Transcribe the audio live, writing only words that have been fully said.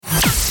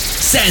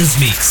Sense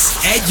Mix.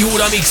 1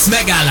 óra mix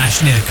megállás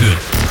nélkül.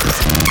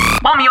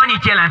 Ami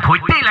annyit jelent, hogy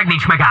tényleg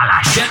nincs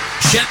megállás.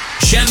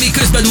 Semmi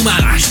közben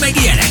dumálás, meg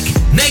ilyenek.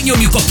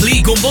 Megnyomjuk a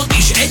play gombot,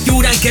 és 1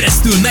 órán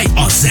keresztül megy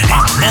a zene.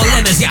 A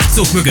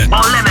lemezjátszók mögött.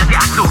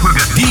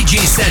 DJ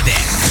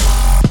Szeder.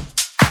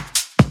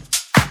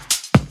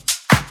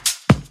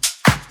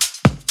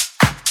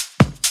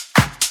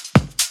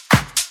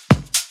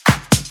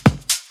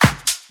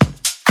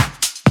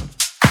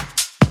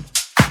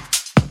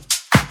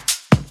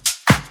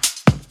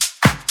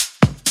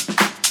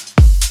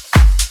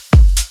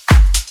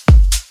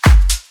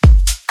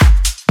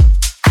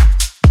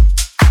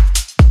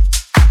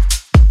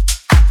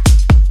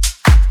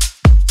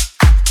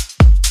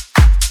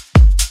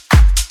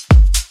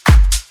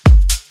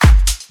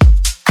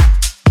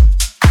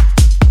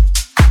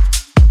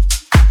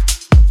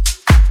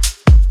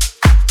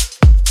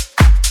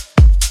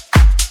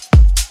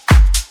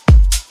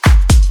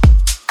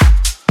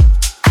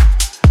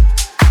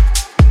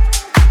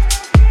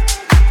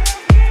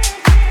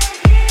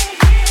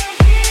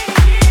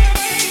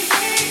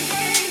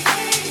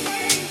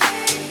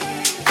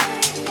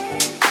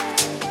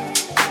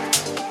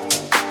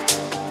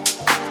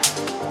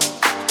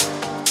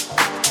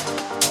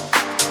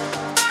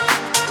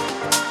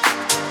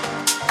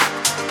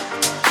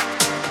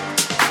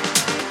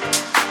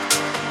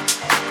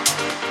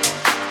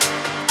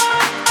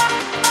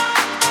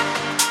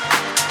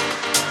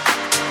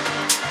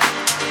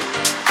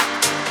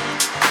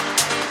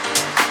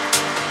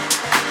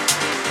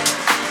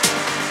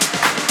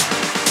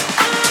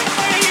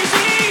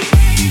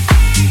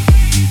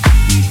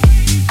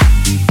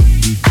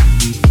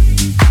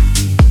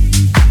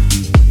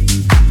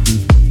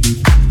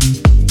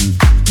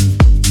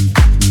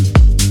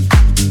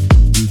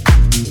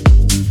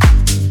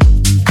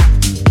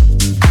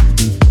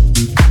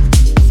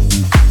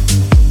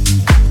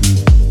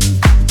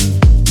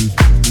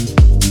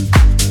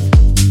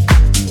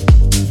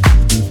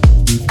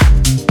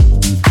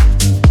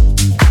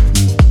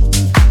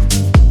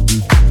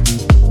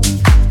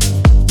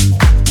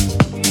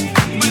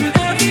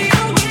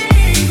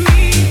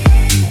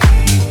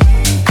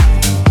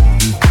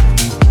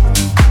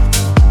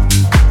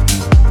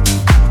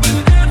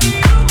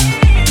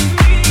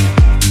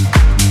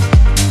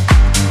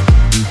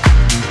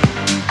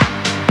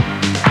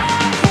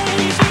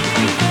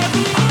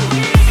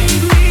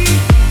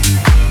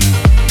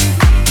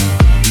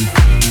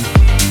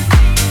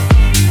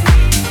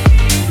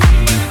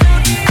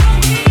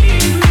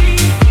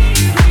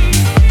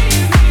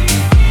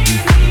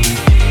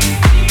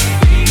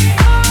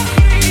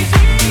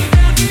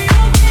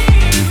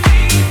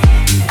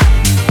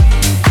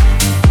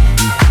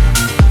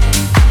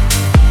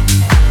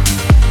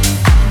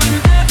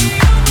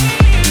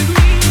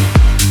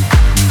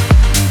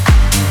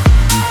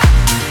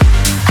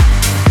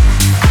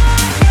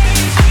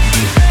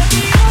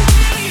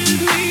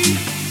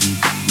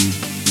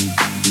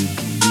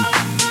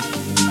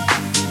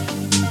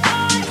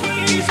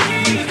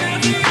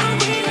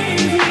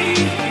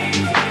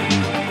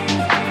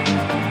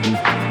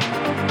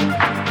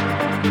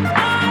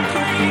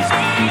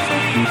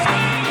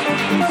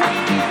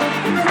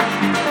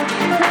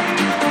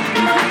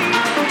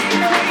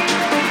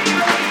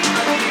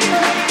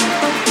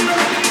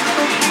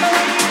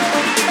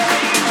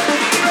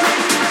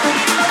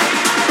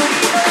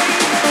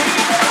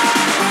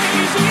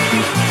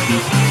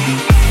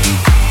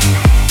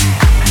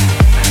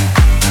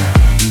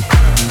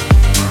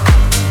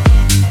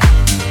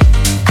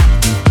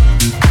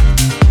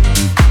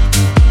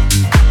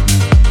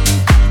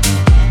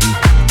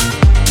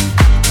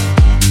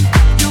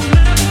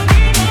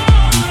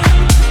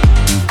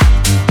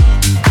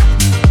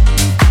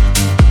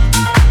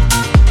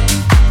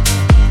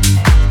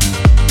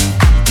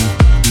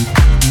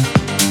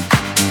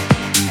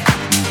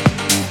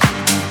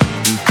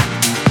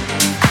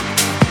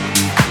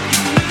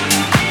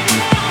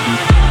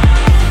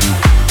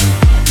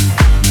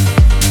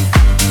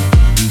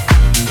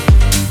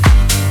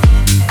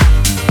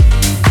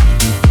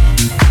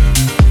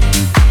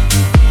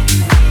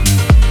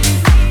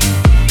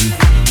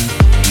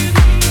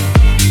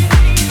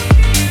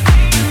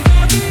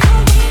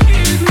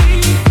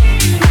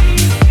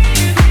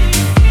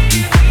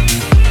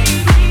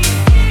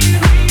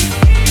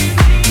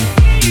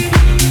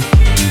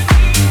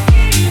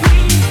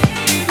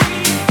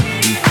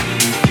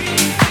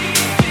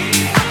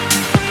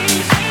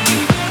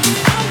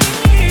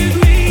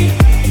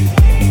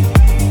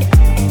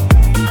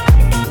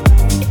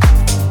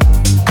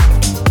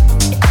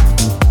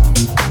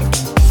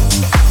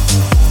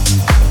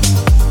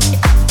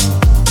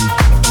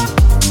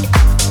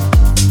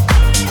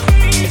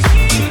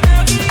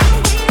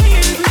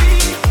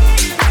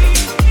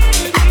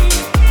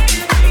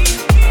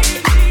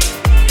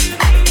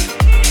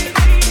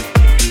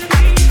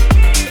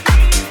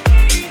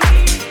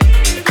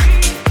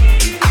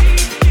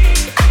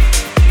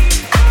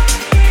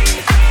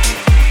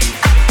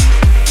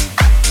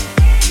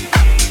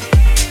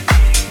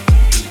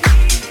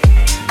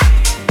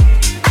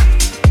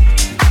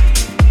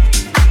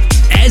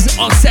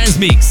 Dance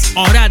Mix,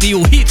 a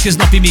rádió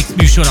hétköznapi mix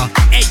műsora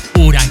 1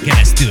 órán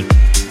keresztül.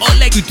 A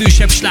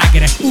legütősebb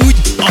slágerek úgy,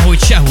 ahogy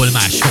sehol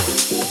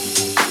máshol.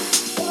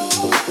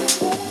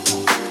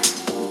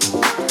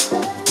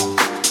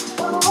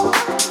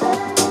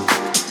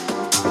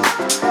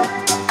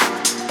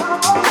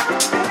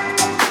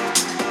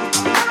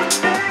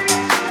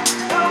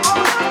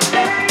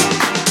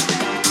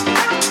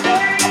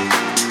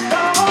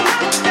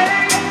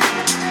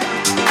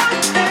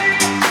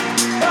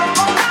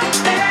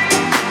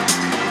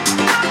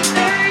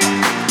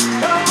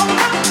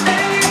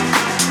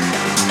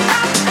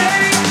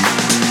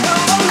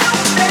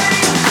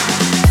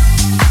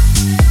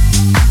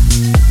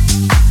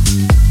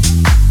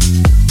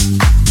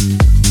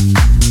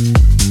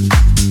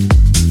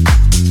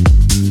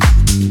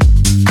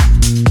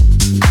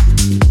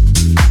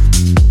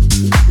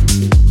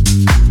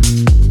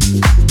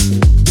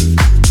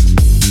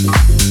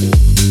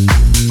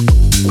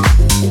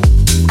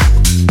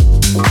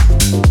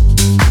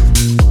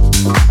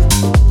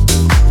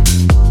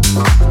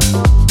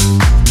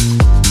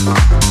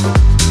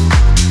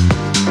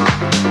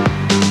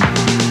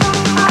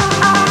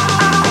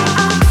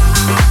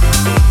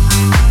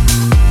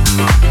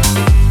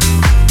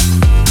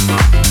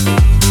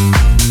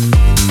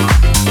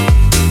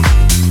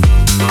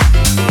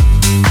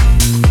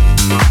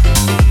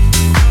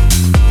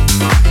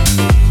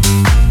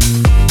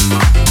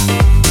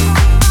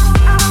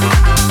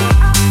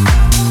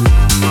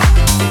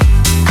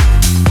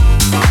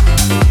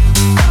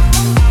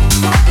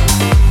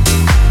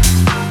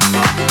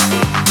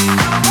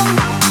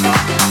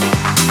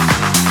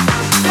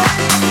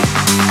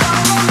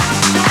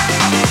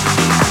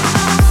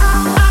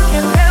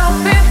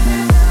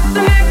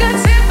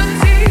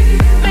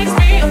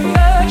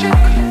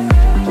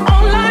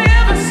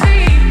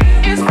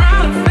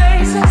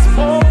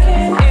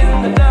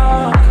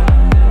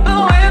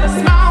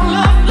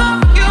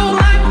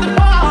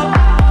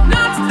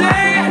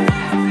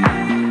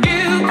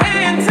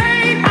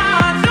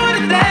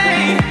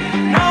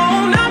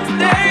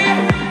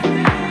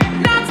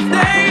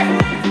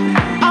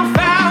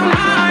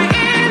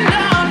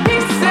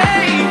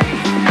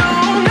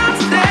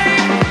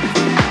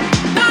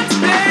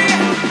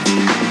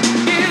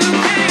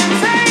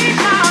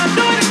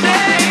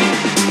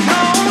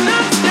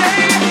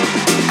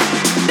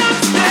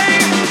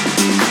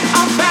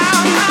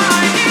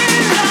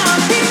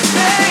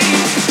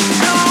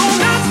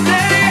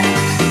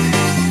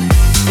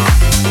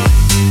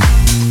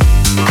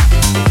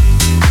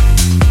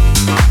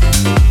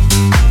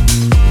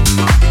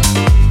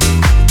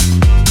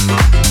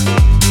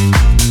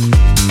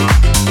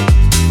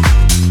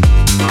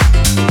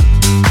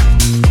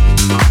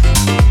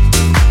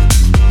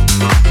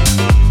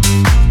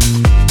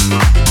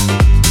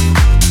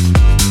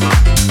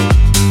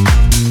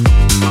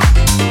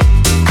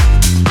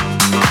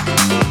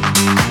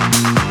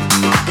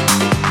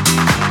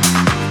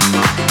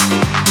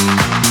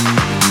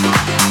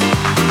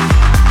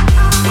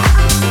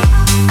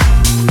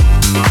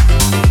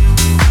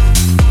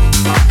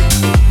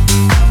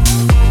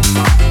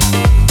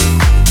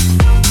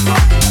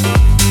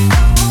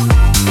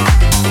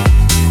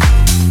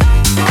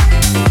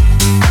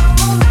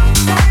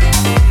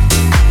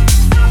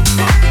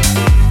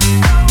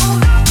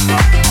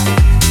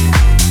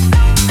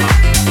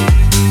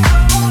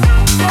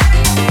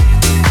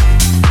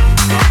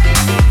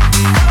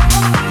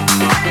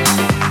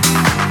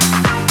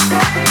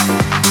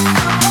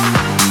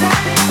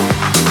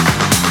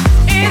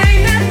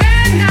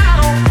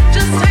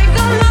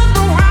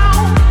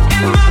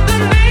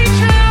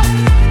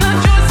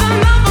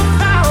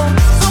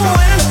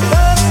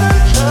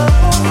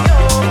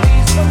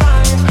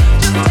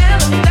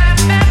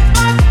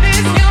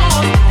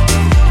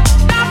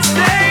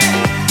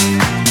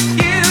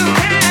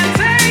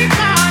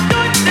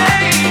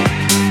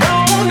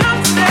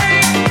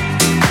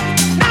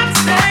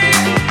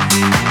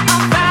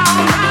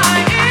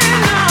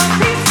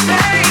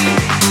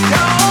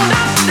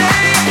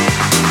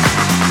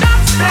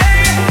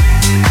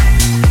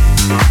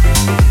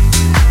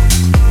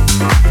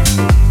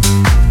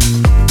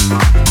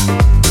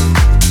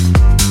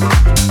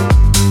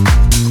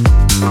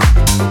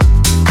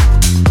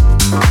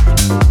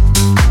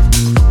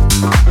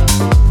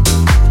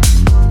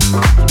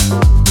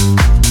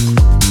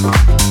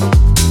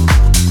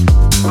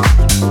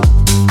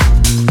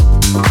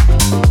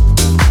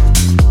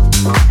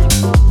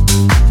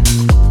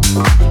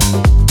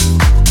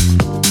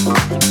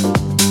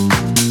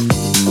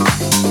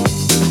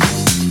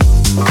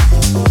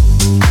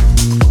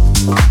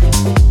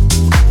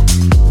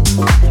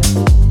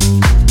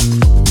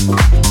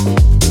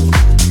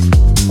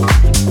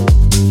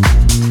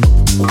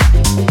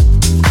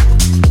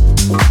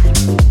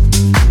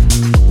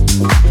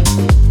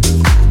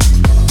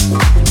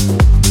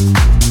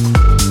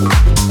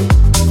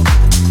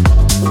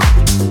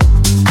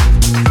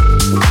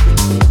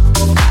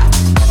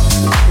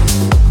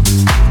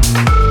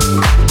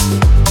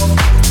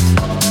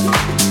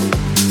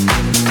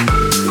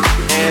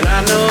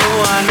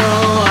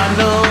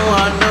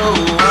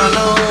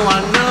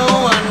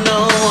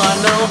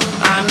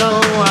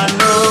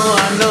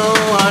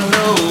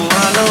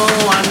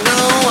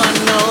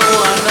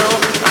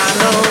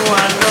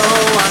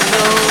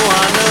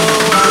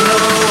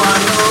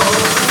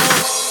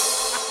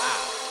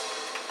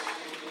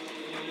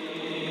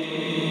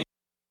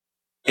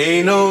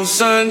 Ain't no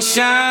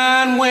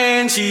sunshine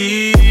when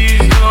she's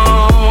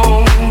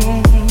gone.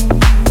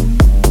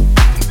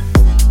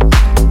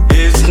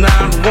 It's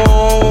not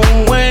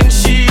warm when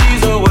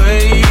she's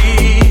away.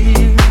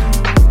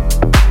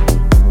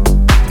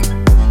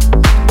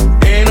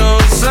 Ain't no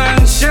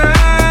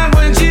sunshine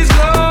when she's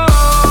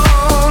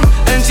gone,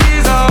 and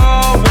she's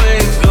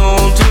always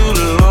gone too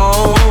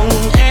long.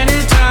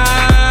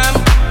 Anytime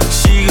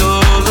she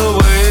goes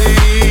away,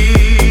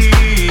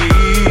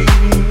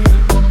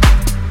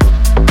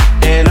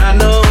 and I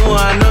know.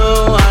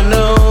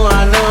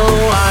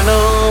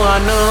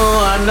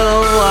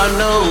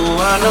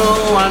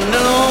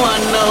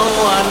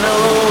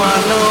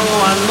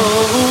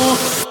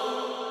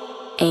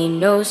 Ain't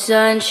no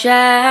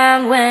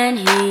sunshine when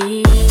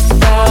he's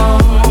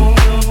gone.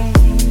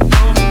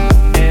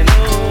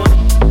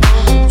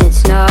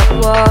 It's not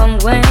warm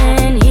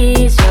when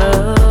he's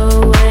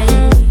away.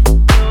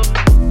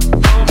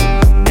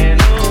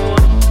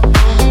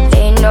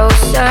 Ain't no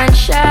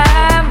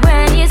sunshine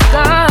when he's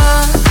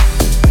gone,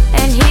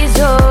 and he's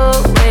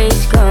always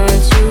gone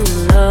too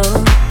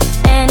long.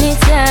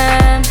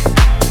 Anytime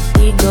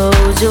he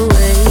goes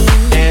away.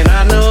 And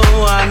I know.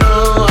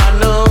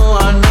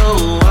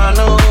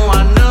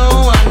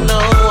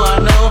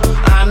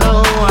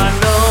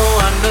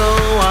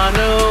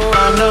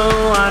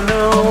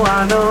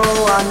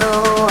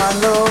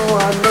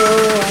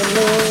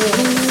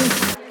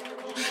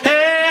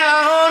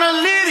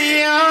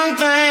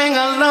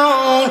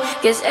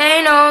 Cause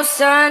ain't no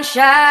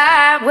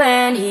sunshine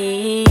when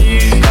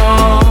he's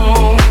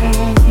gone.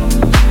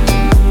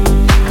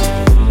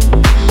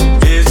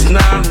 It's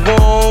not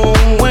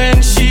warm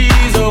when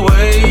she's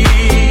away.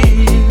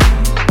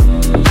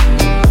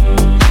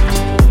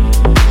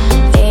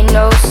 Ain't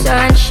no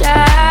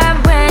sunshine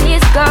when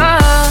he's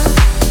gone,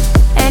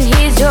 and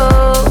he's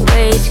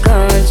always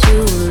gone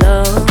too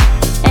long.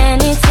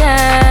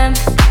 Anytime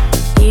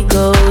he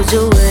goes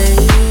away.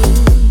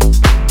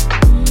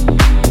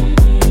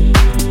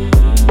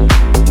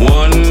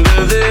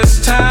 Wonder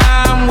this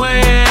time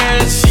where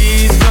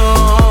she's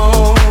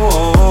gone.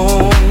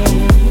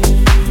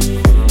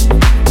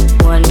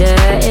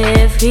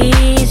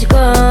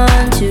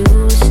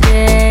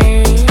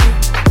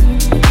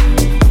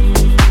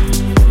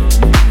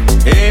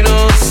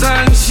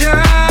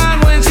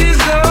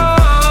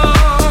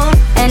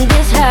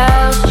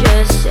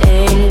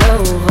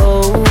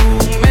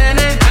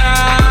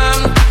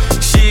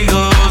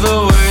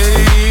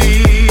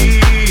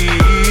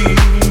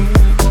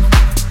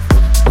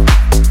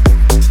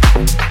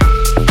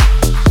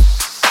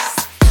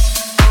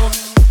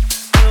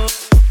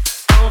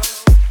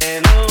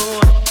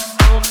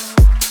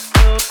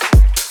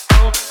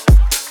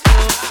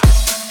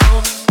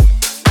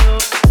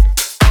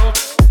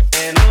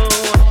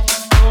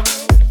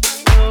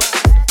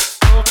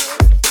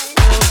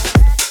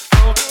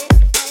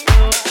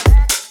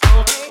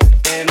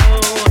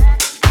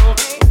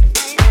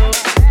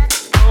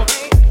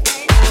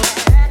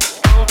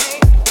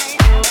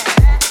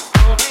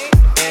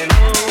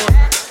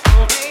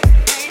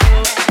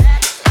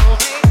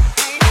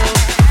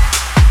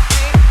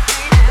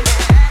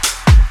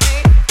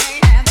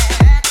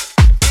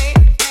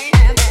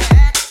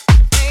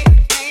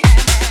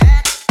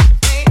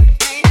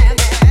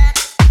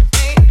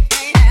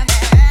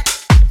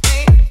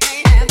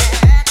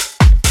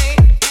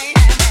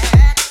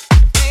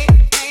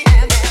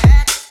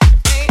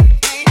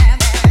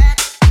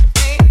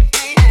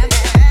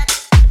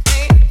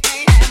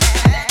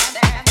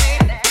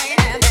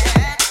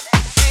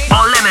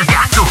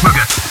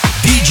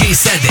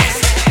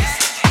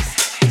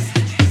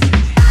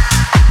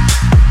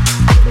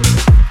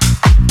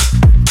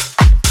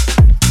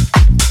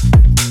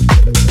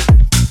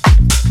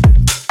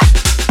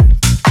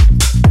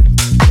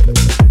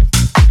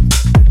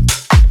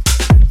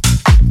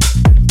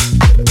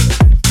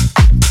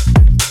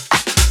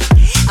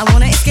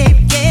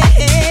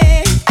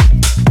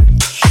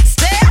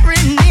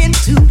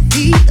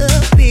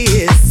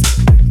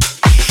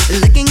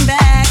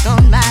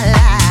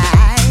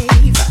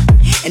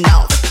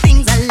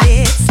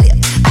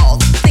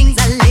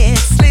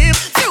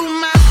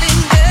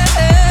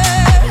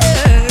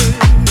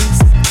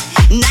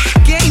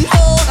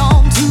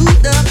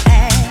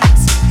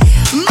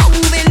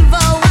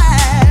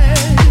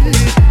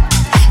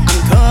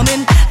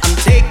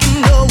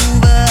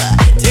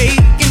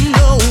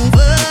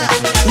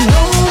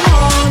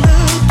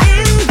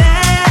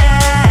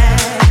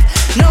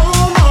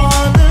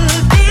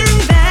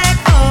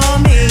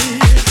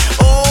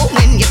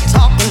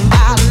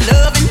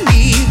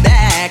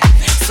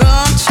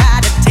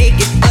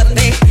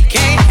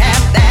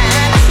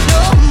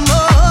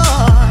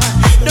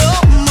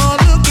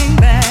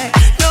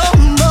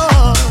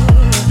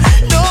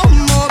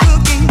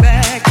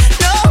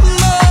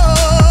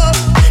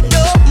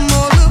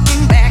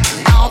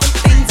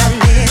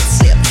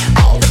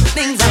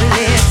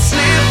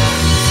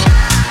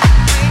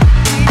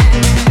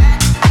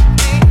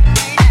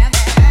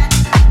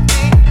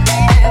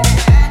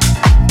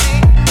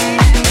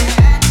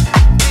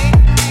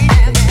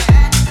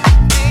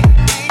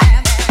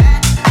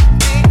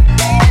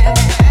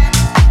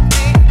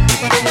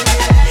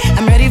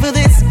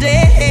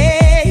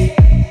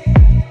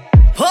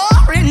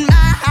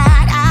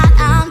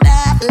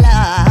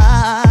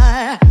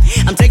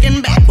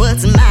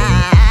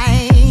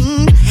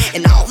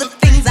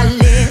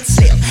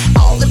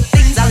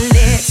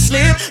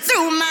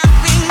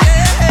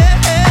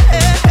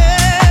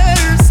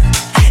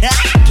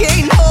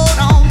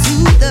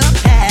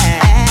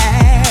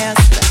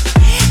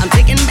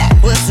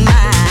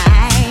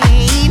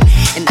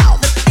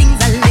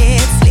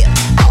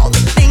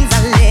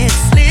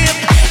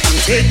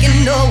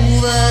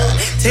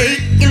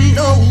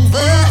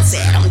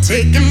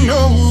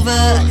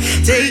 over,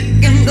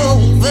 taking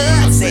over.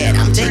 I said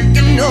I'm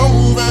taking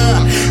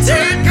over,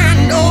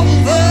 taking over.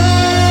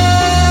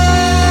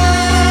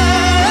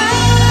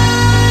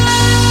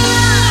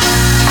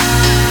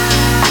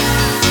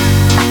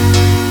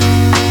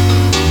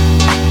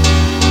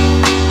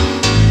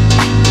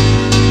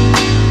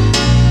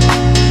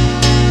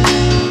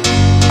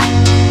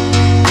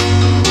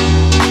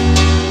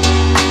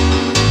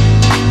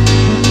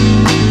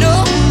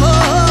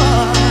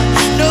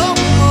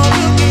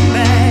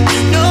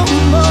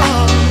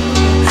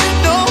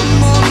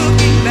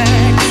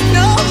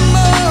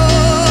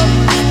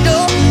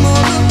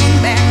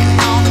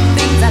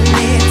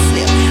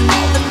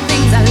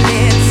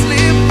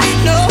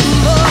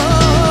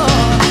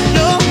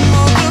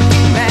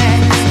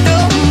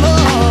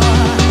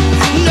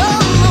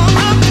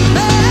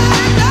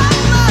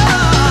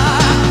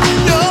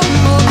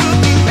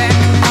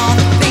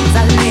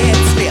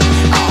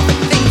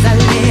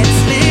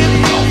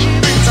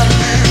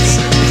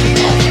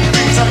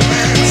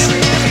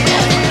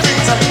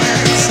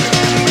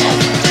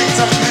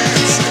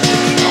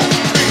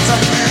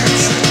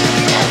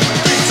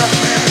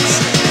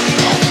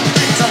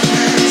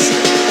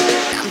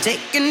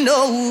 Taking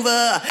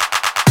over.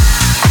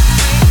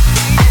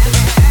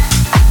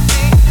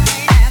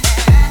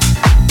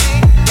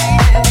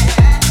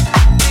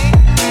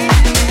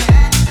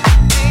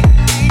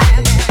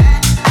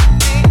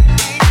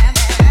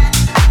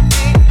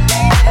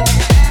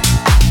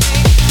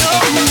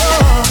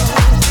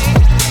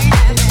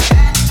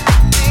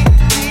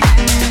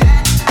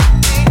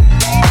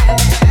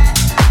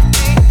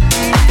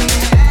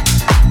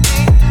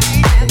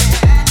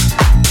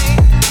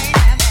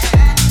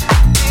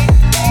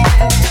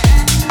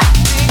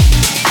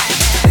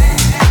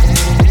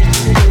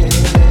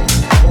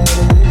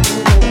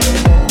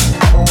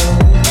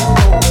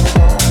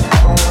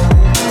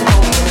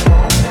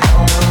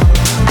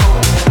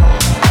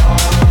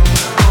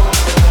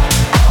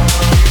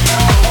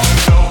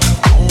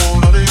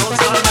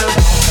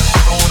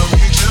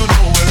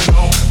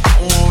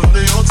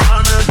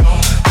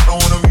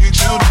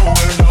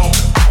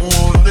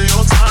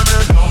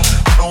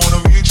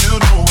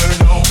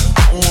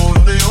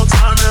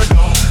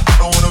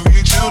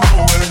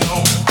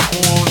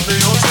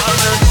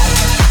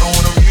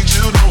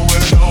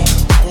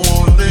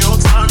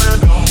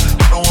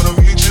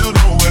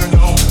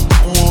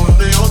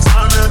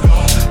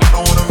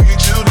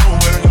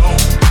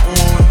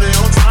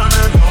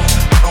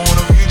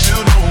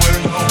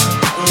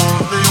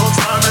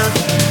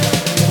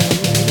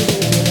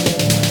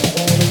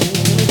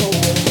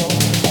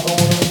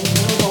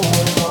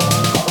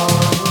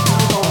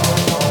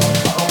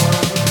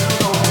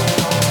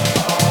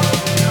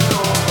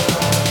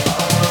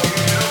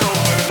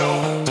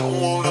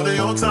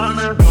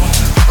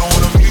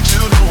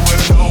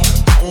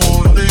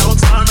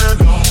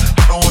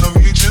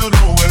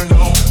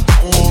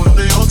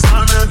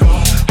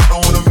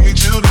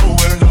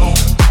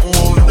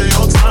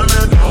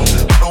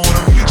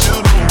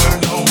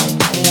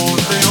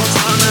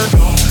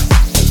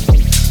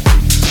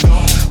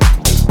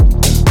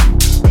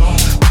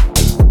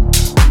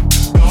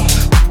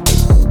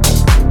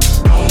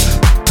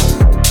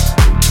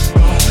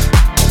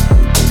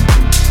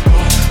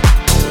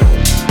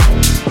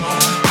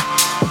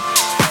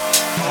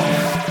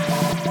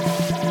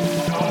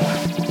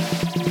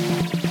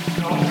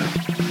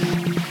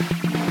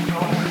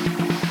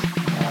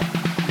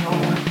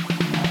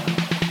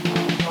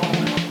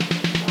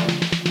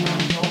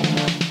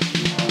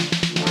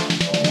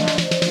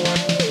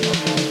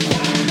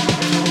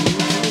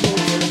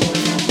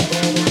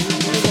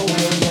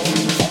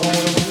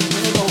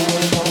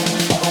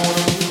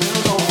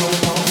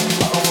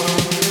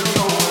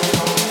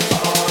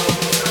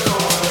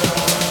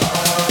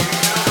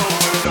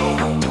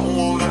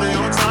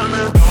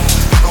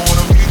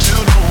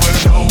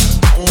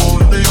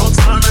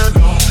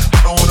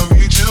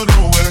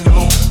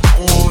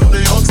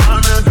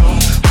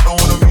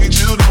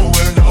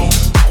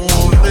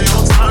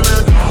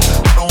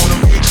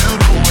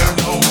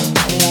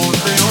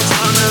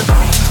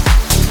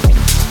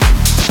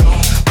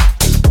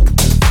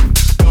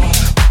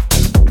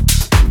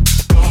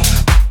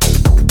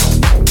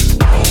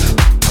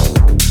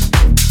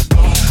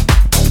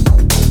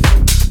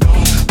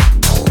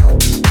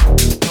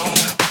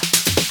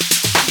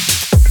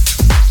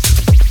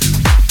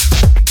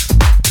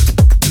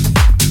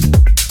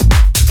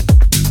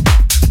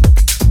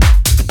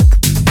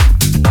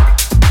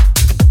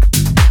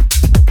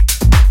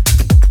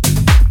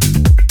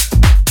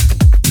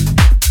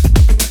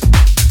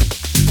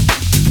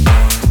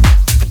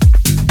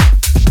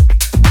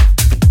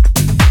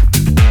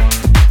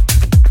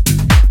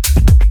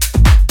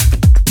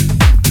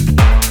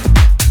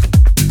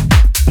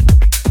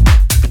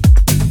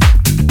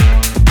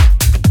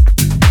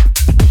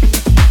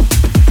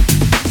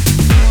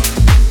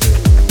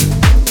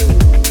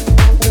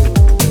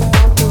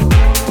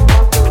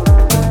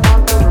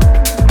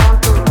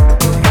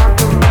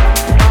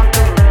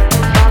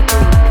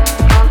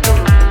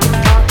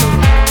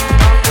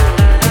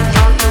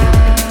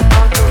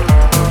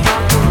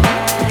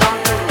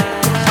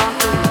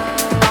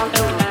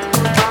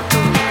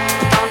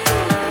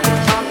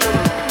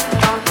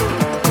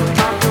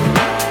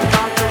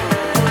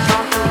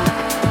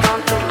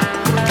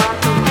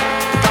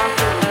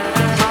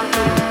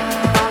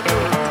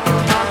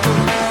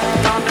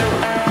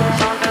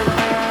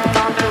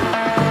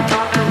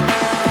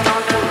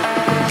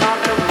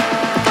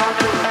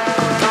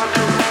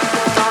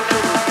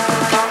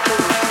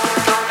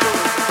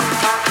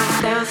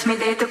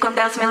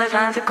 acontece, me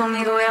levanta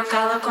comigo, eu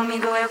calo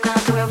comigo, eu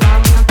canto, eu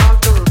bato no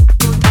ponto,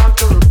 ponto,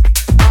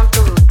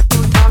 ponto,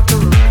 ponto,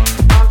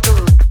 ponto, ponto, ponto,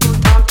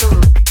 ponto, ponto, ponto,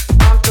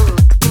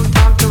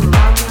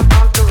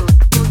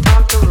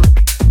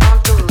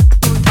 ponto,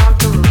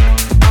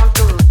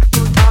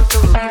 ponto,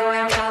 ponto, comigo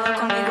eu calo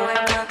comigo,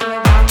 eu canto,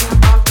 eu bato no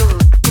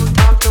ponto,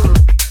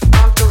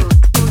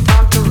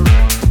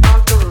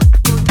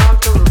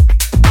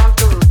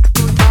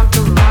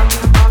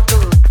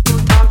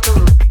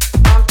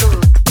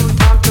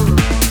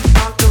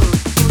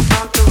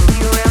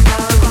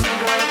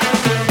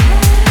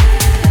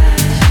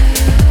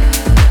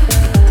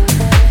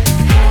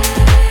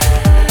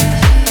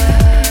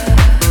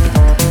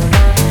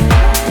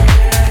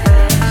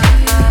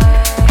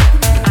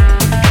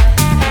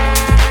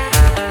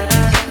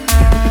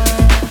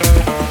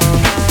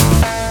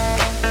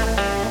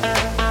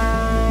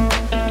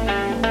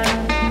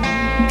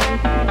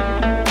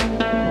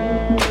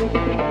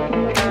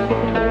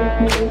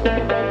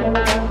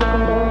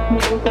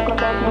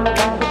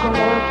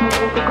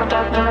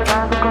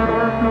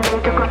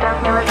 ponto,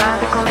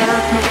 ponto,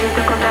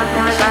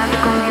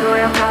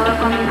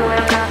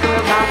 ponto,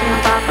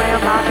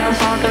 ponto, ponto, ponto,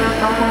 ponto,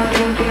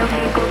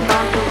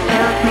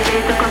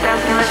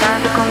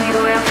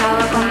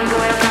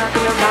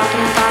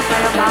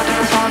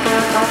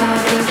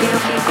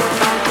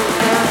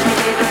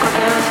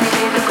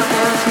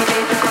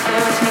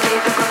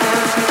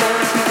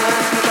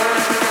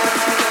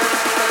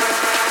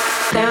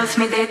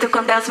 Me deito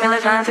com Deus, me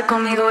levanta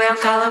comigo, eu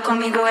calo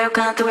comigo, eu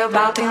canto, eu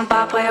bato em um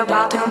papo, eu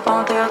bato em um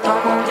ponto, eu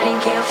tomo um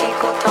drink, eu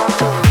fico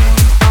tonto.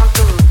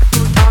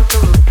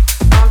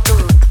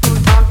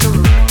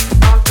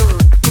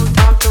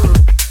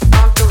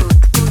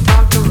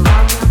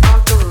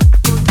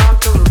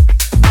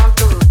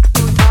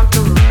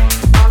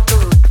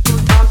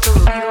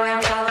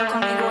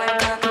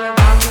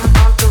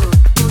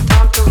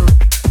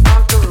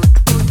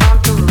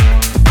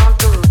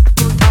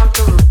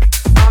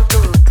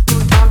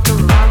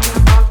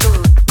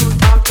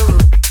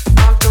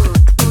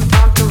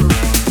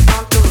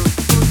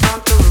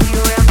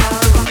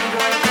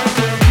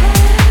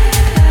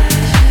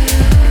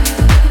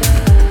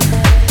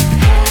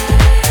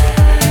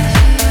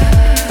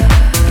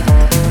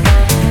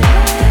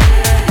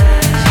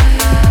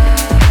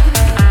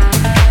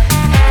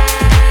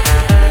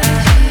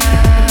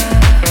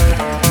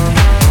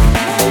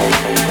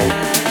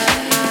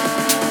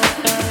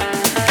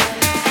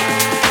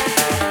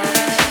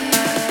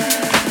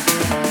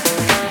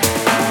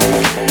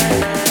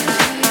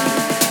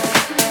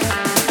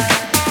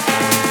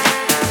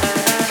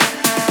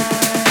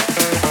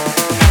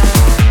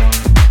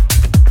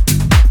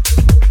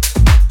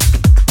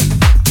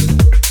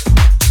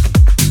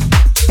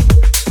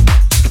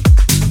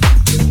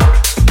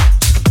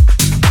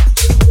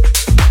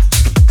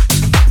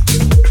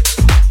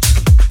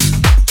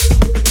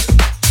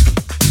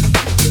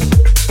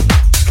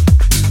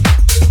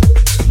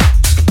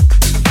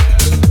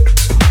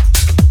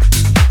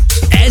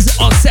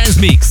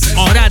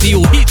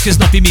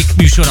 Hétköznapi mix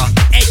műsora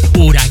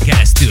 1 órán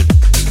keresztül.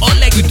 A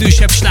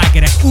legütősebb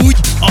slágerek úgy,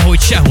 ahogy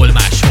sehol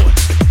máshol.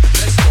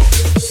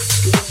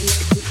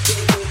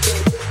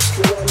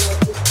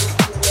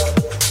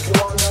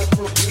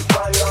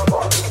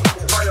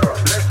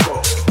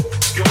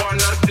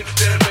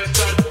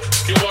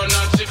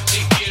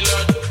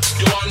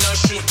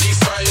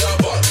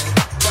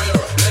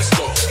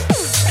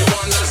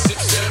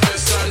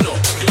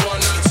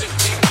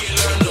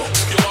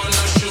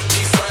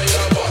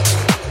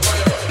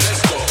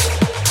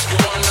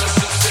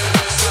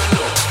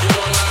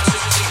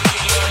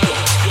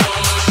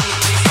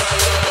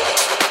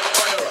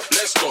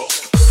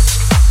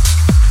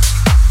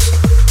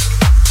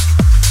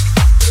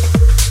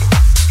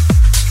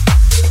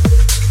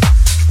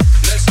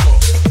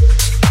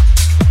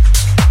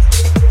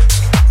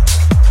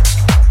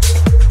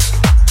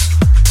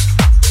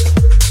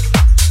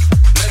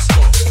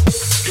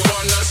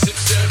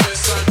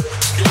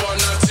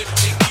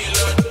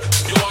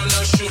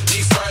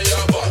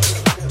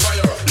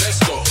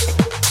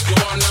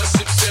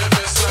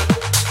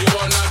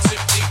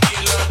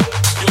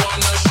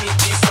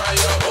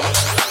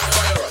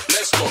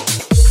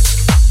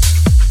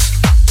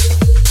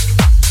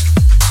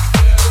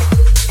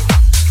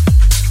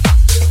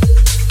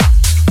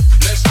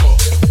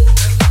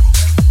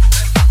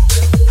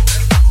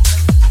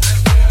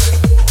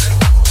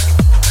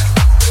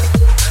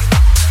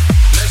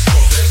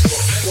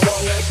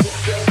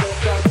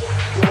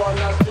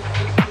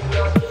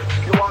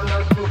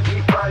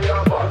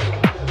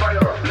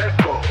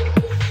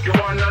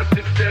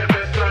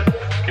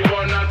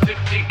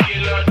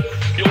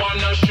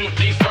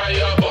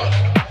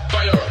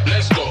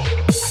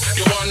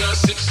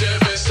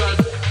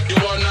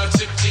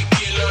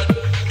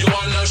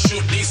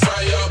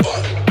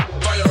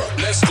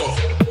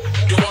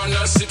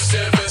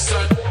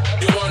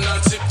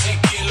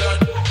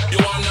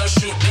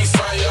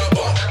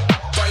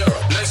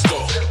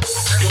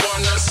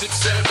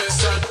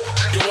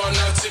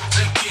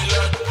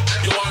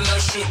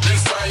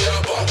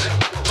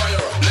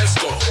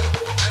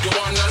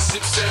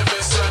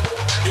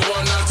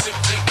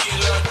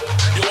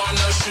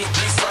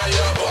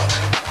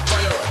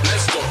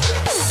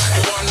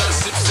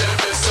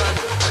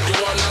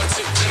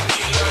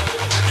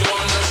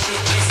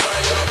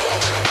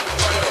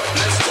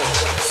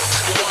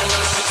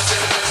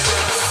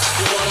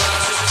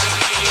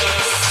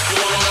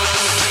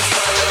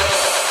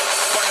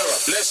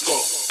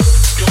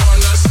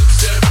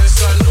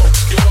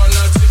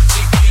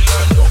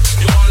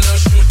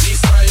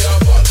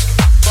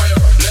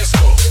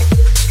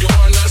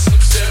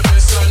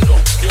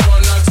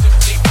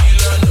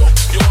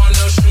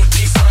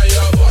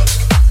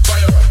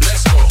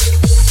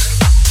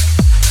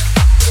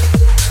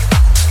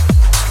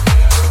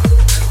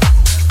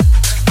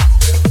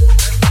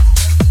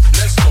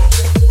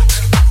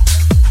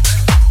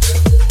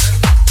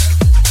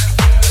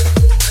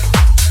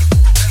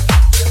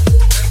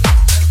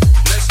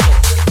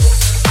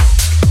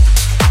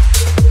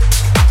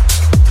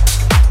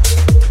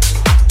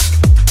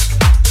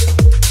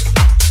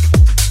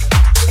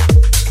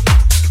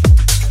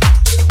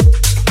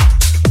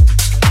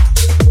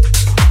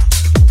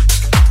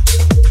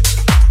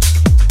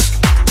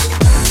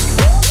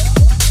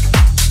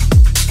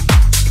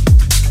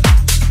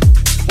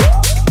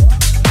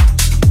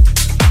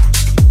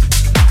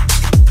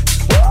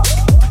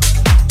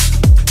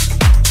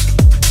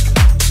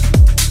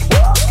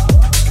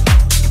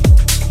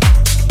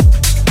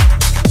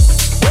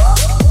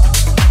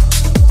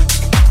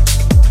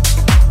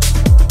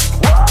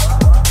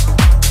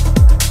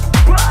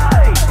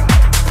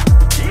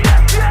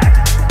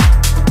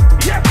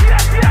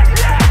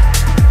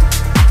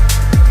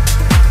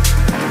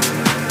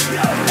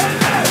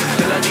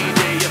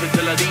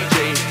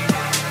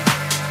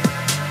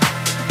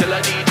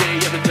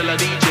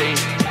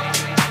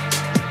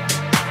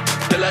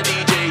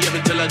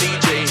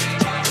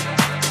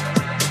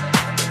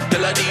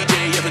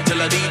 you fi tell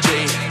a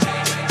DJ.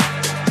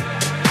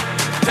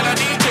 Tell a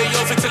DJ, yo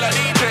fi tell a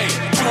DJ.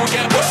 Tune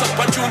get bust up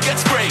and tune get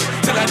spray.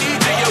 Tell a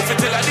DJ, yo fi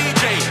tell a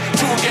DJ.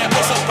 Tune get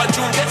bust up and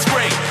tune get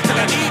spray. Tell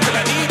a DJ, tell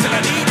a DJ, tell a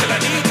DJ, tell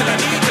a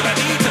DJ, tell a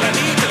DJ, tell a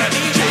DJ, tell a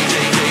DJ, tell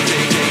a DJ.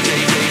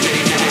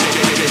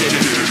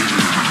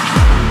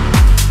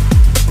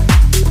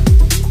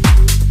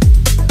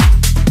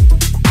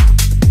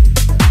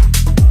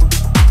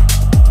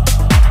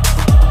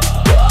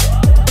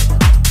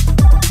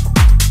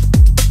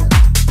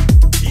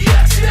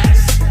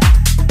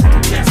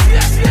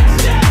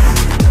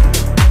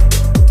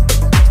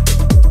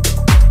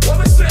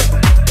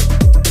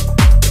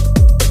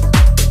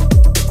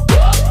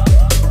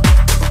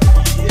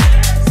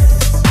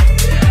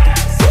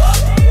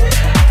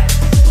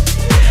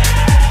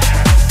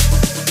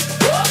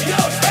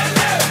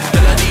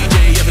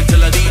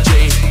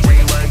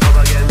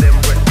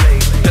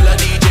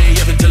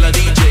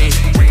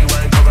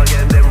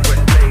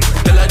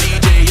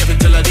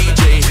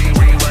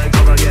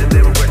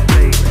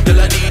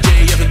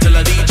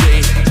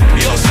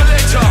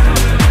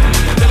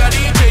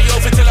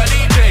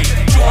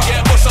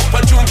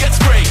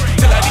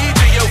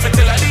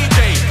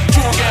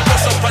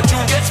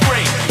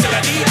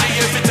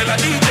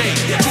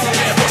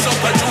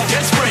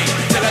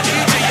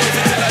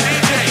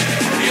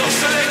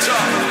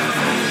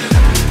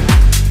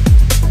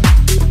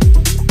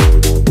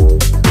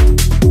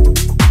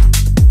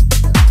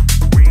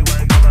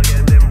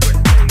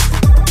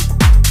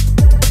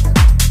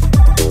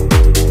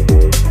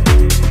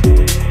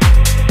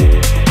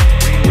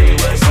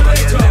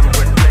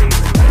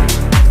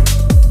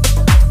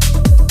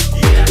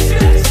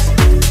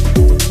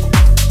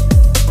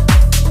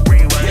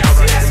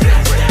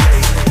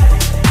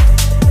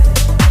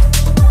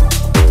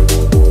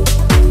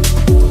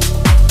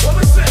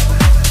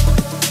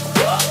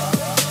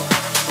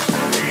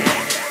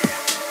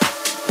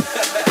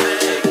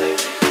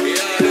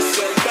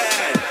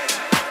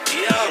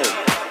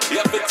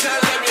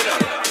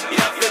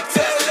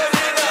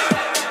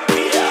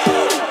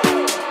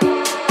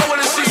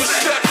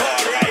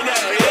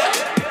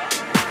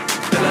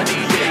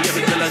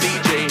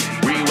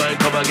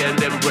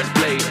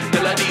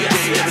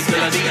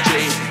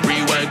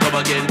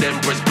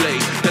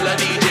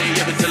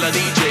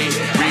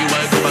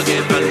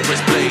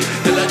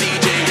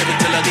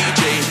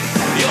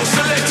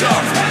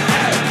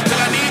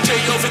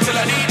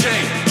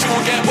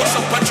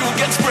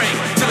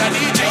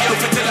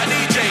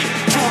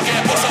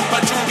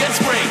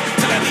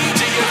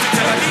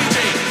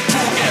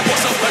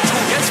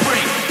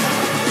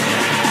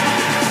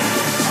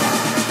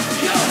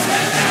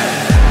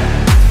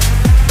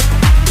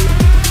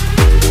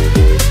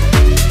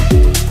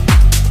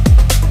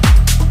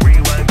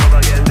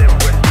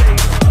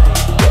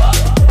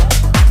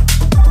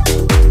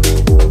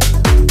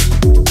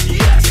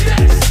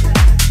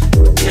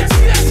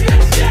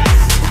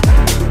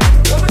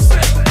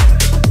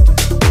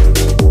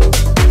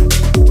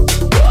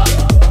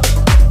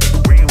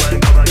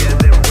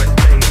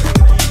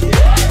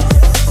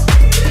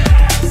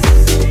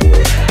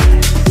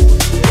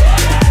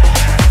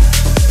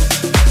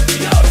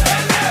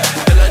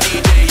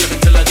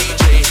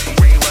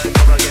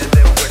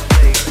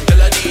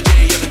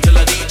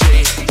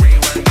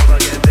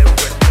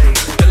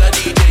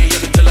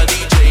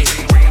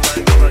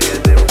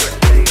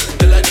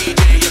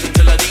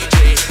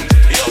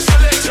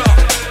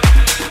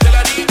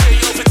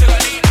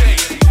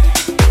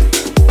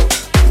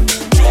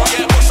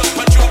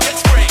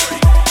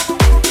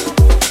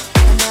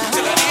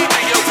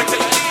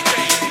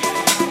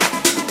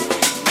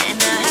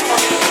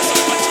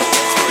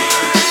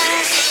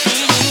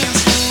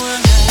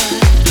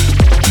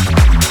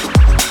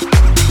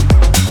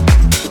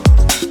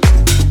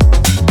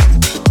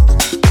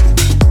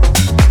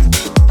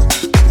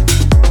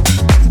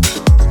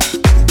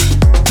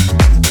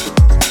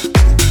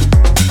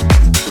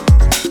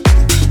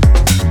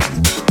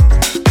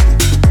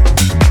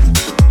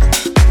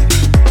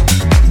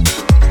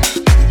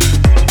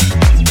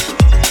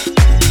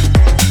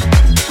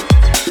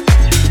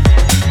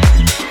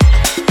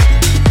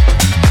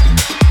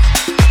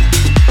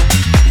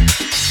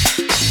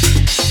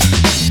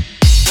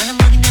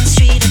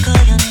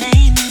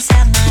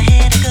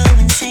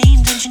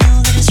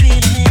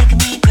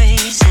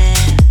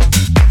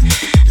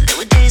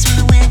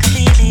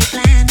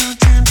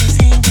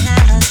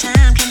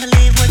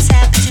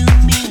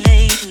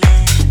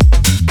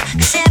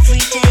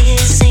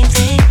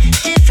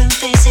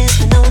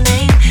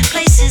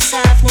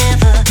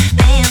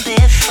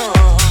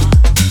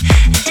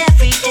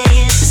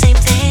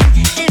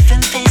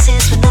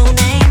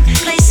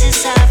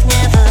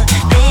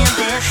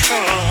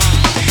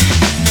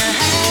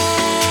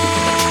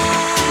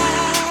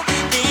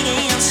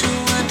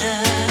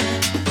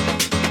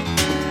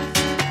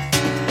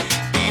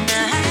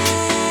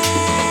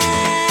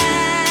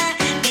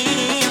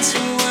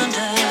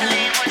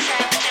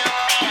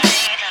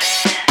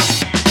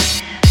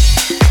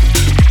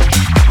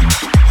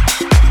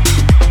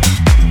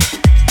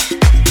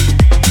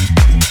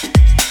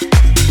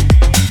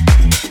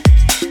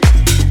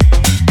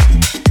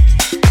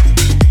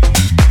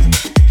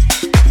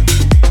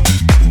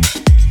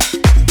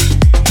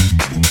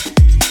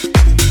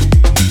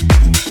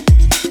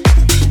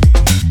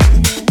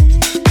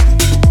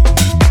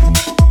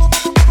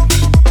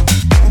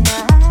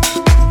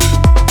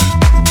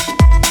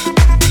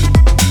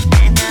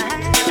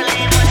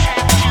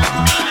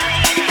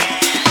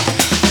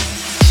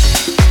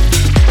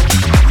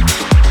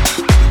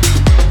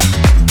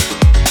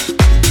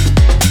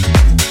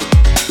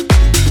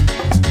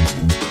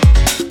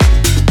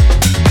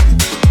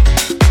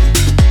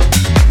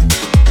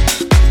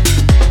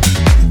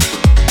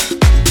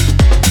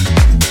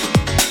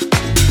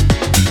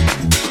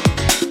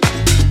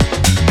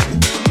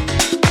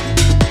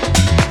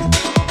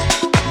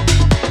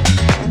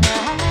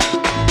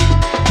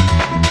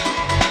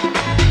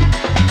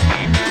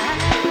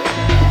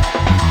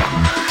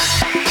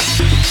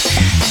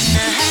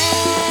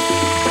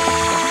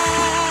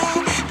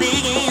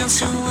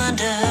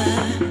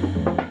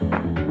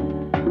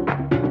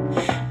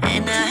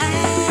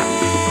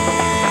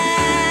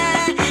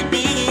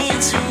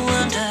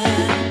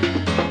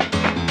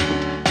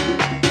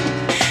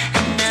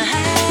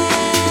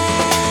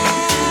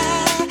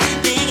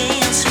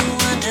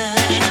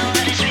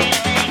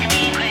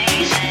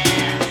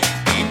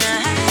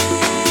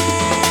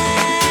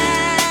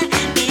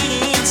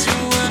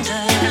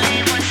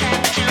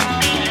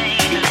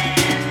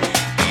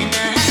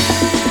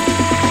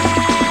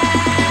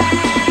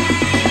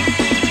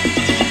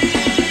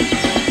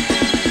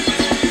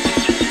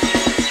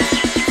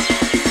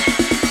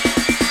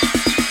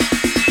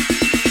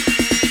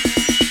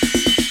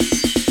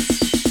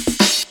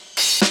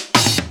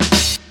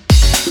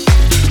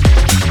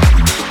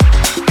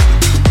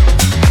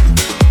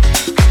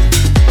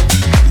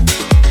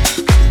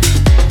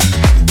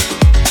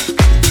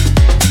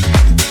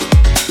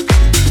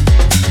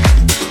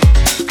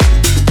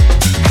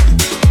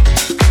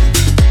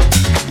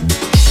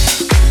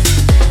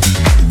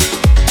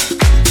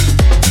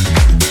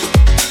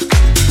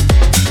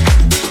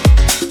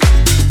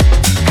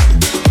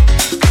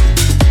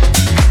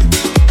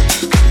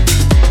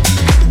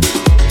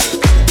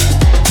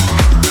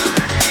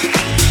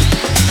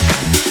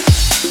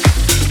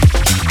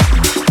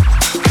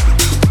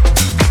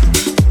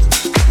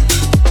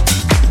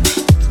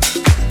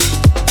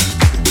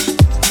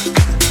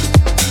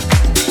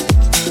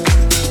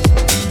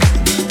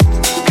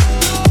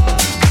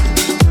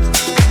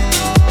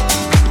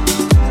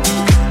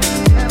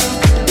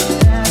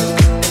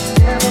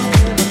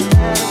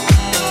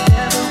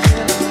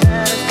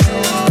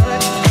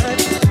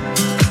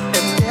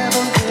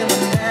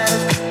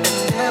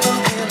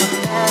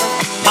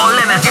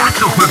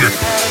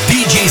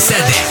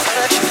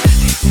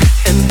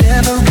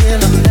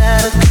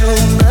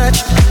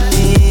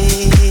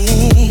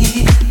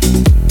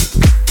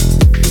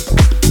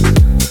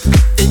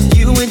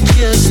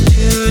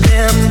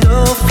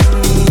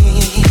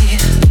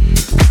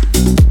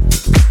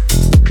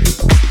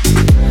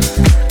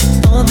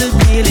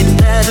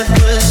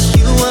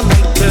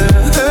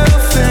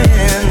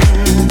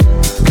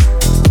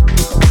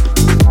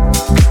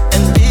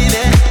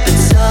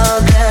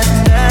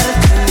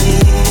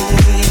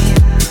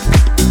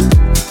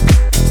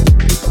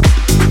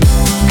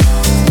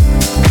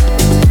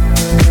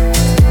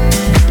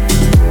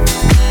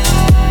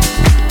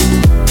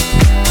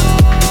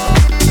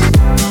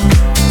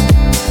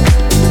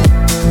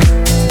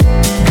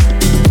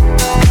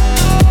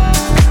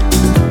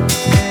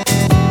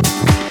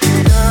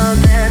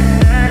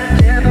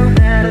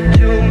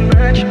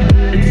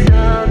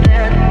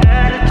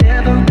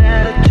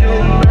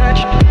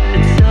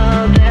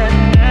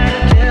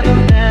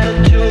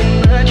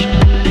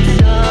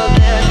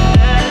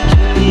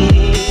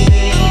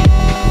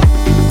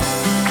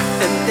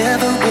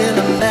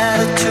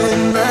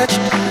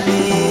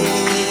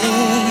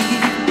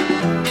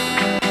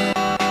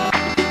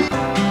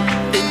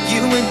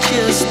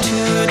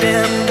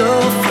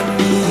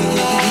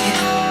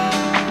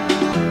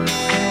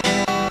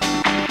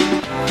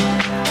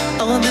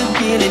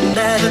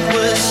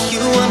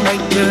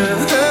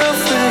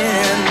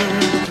 girlfriend.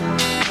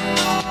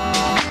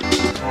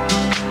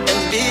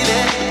 And baby,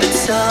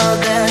 that's all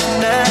that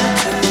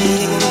matters to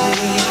me.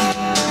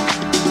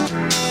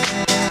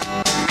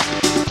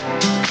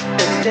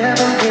 It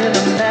never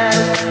really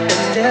matters.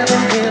 It never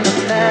really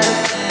matters.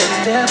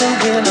 It never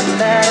really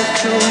matters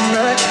too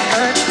much.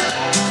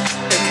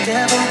 It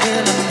never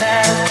really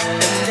matters.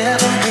 It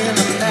never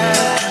really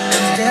matters.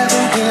 It never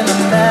really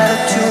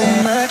matters too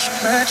much.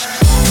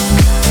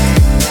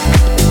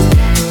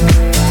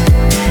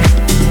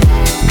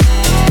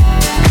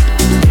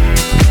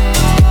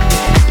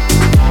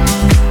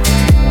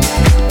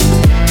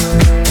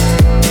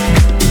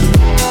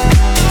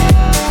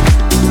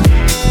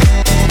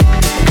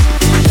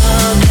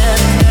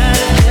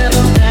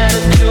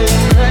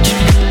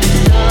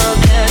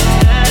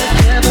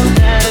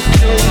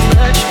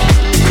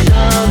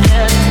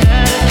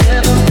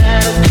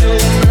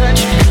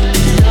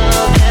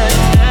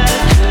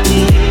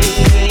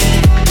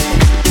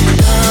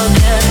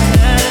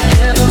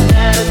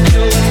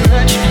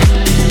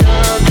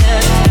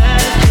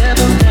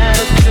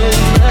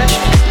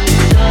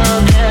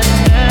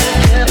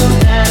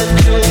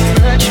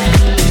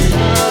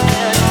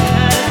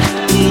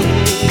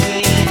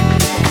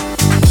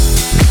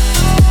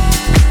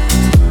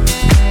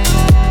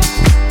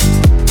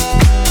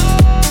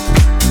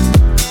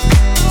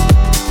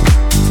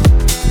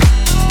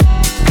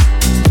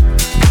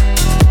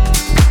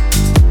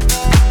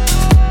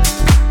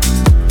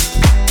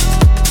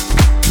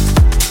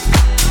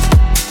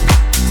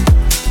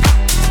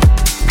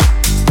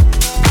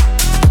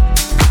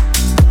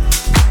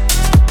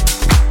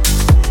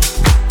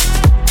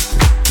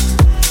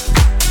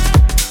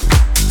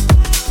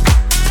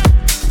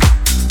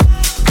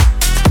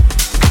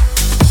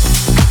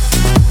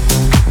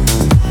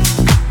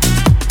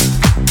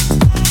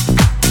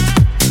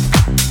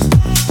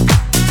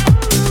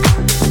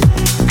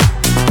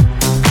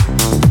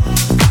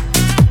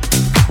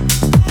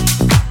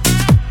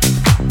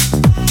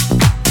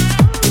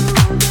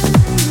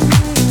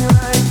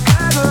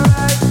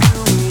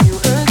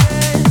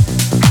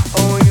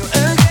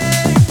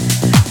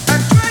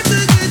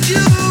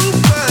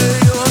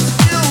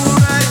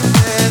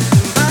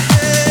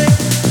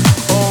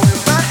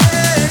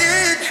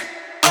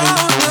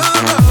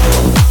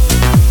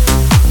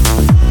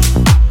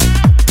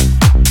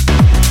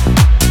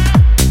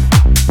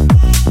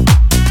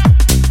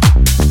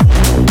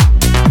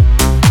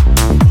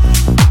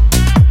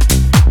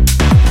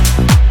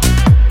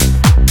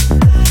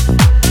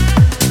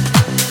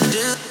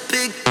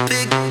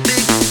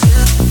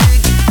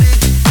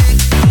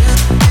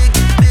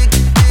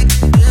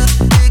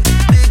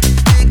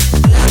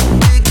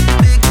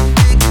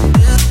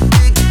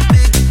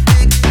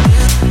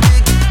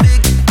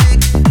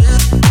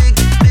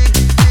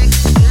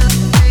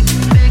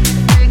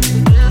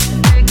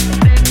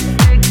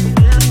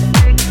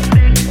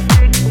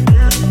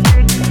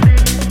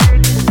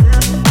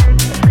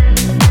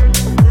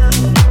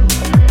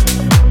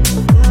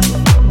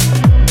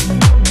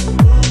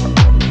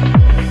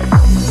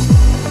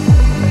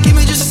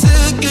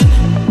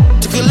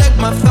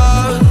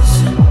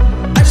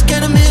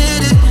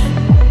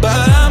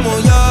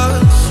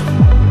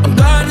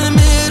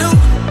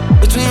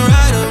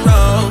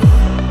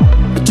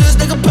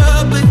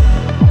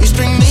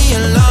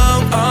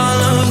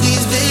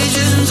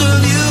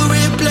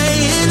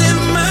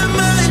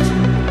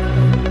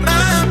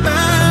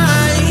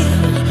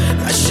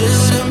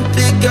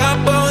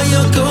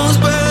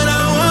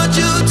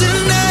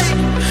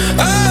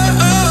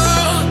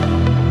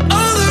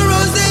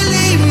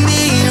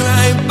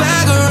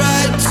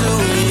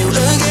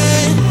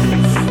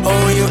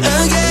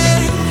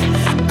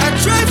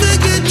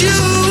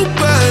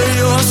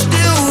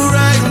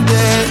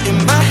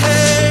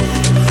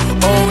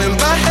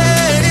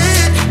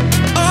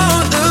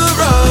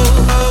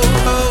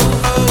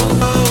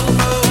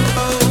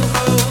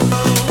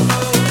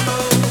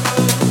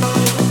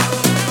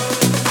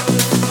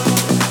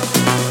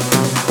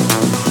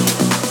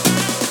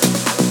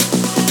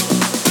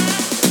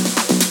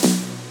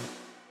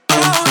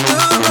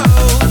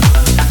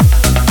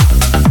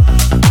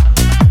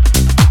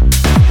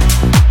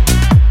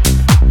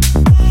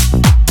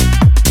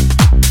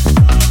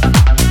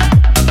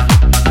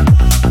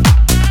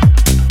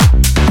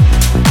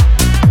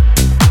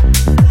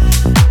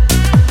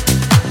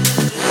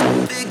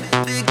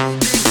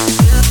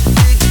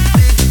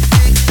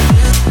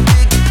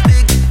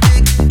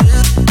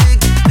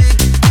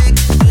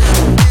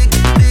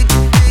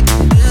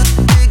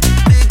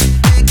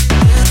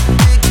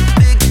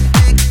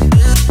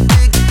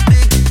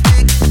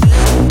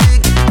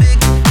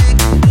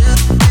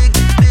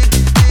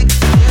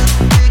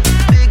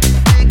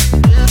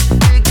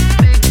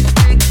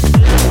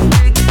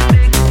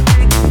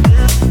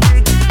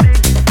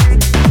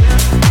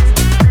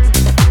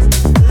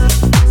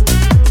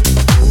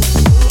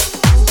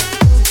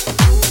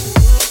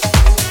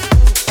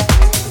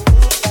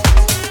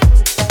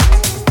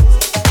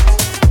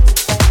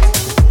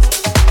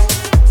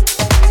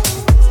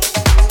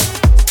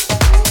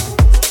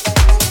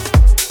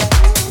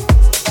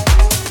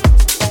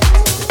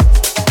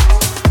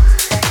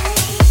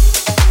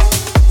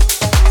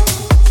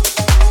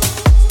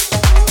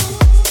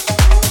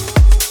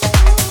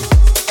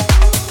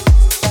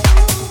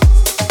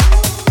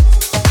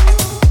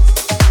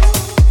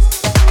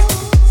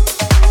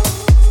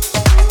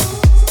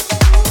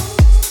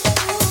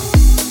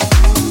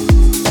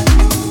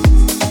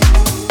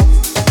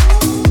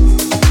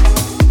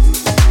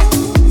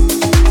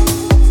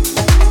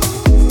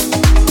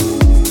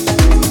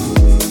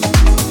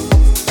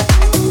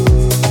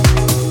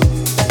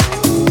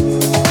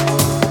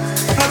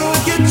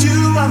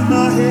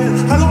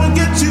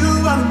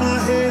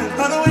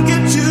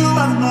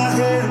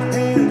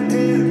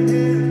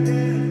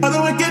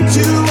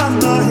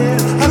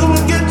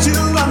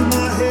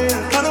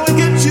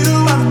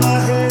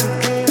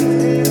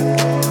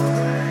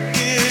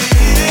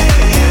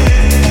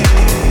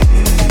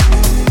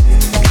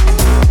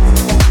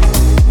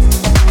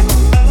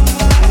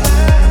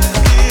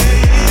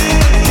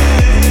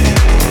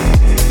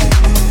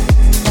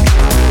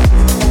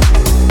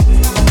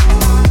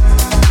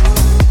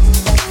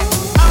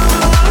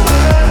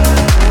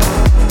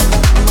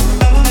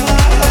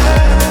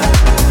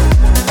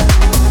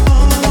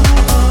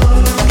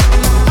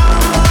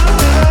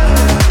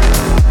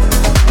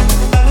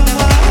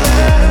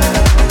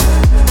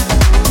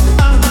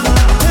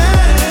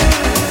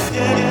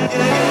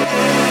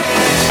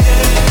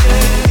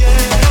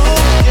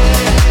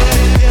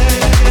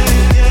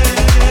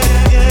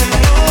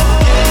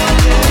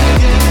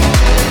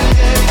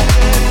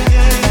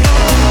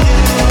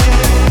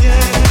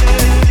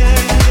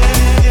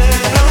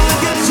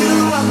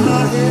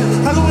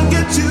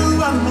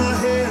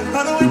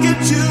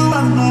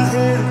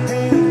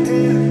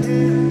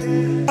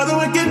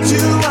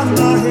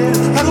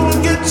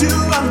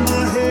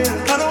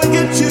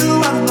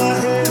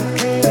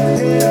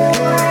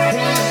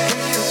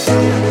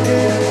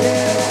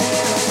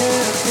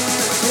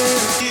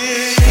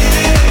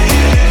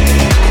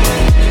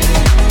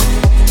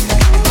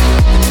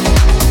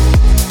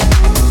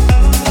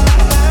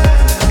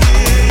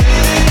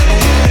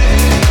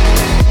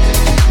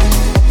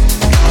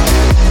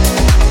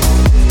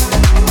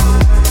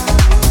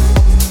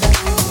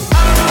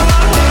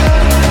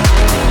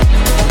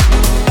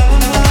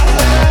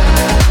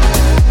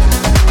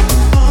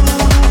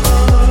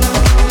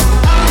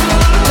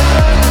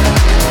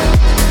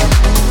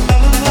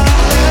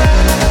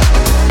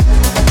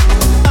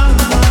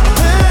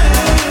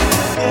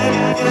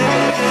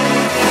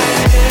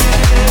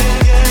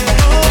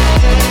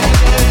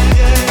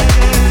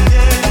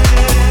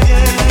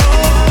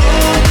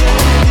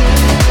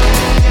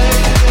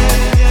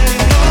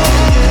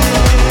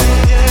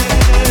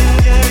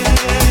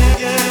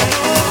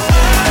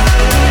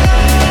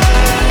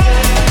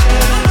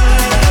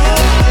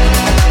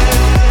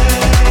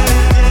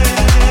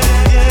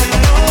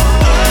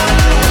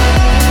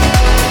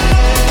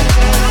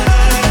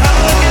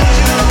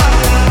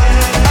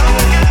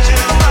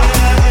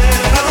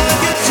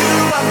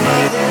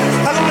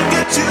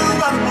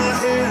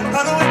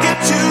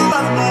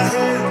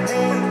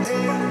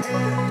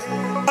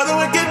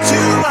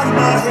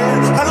 my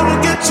head? How do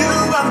I get you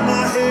out of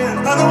my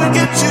head? How do I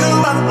get you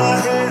out of my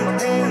head?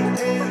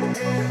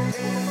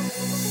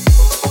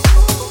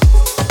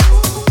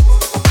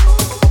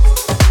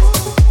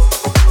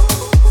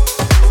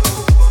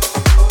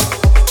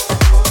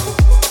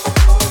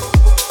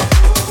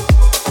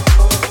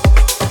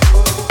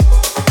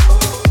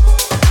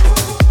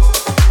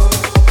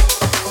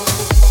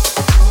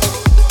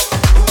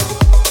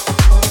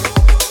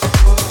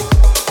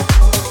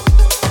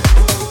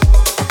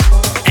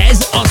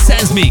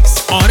 Mix,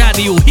 a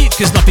rádió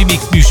hétköznapi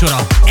mix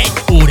műsora 1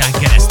 órán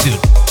keresztül.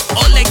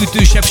 A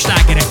legütősebb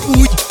slágerek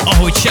úgy,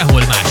 ahogy sehol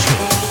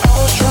máshol.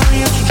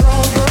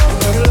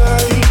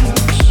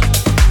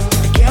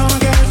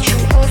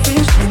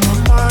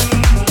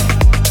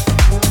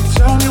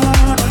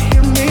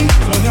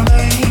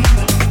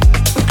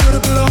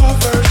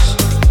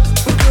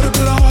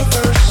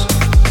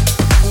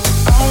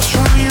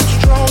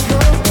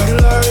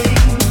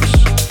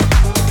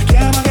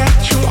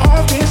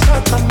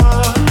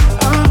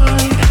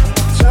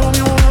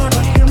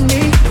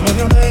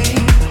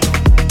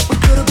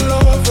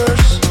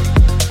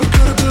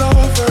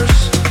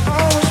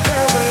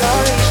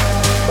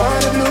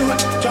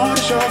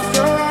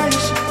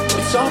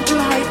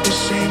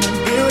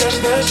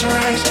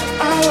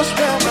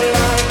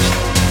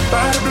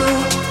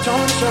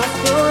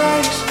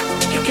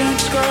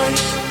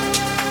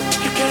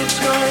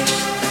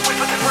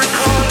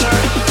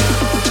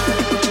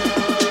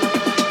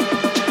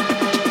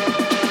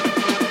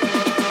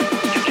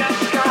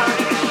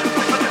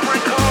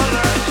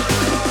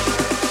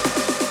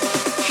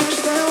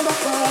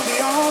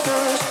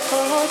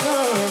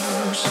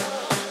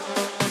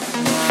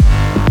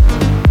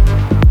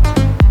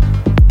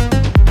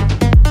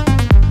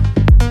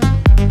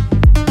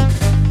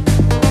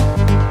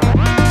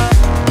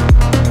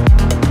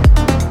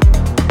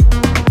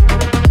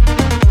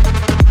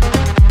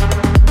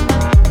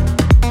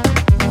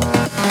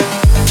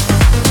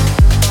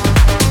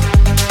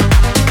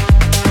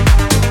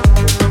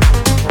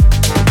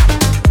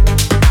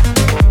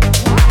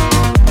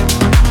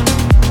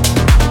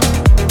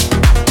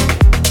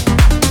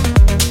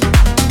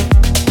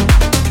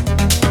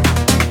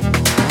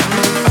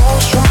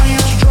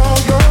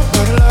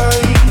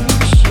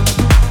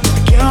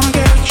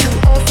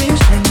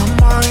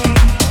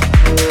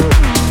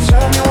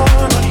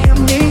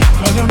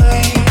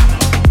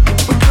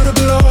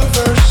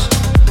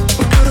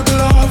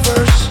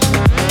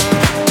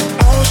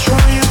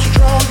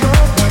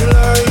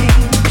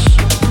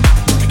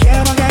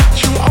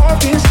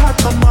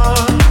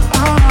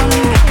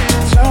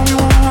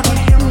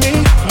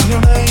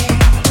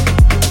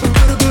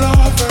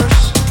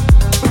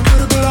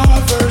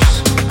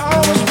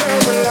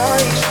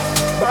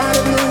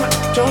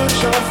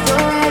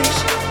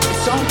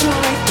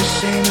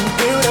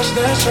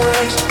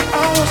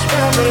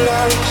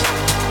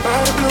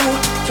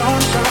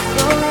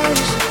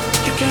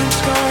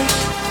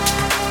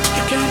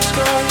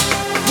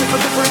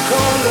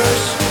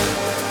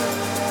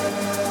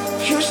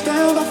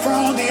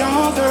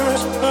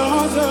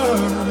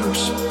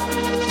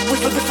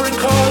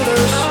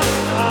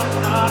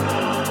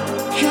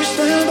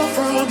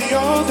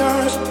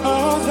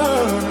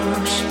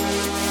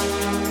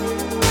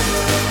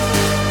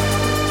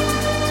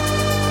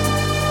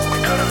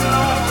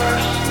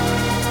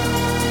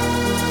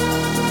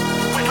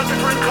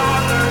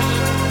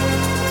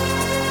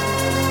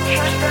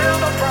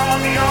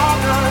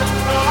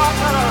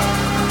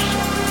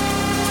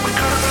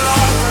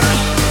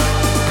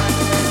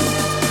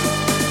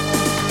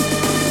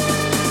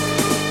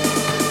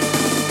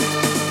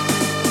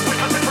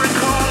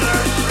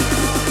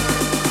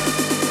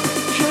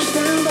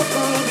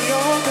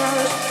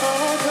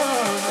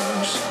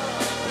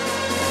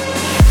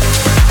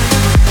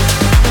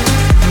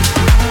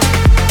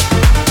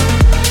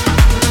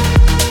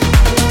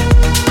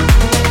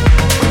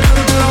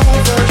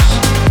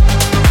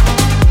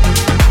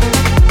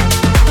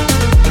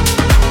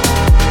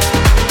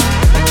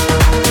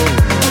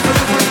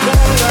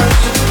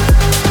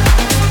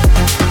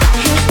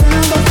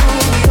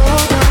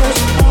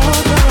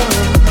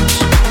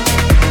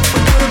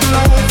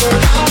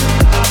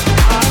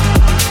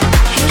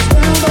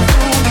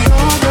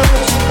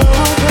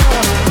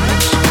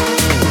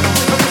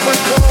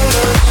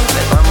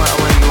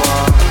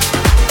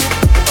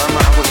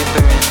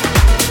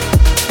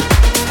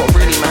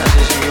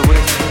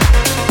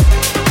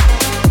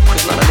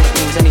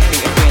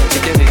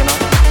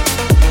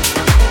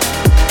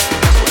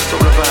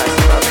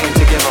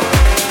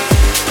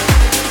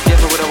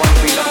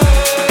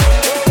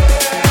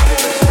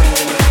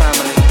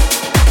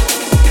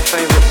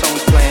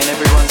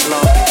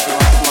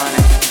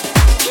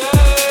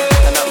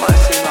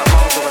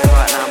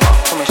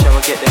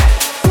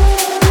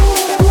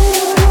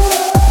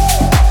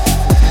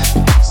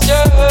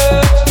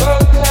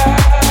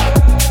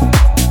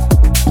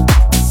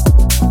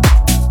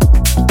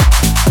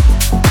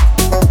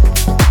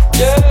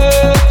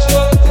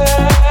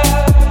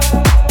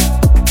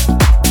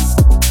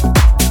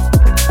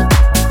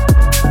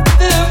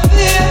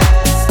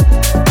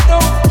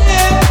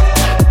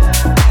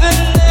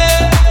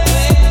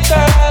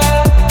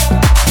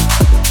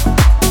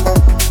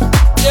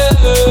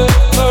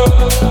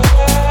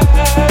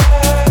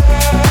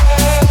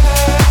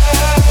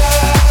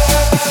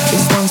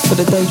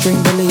 the daydream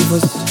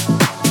believers.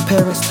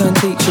 Parents turn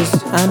teachers,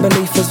 and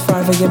believers,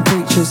 5 AM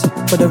preachers.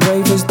 For the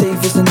ravers,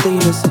 divas and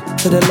dealers.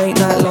 To the late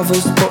night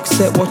lovers, box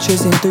set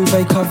watchers in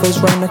duvet covers,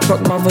 round the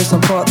clock mothers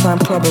and part-time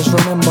clubbers,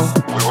 remember.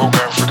 We're all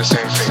going through the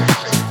same thing.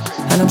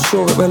 And I'm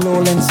sure it will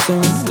all end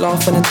soon,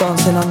 laughing and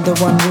dancing under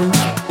one roof.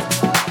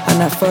 And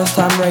that first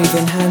time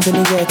raving, hands in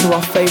the air to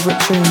our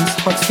favourite tunes.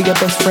 Hugs for your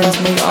best friends,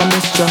 mate, I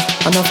missed ya.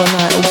 Another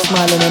night all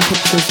smiling in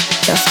pictures.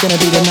 That's gonna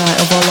be the night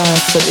of our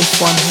lives, but this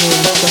one here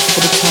is just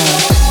for the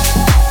time.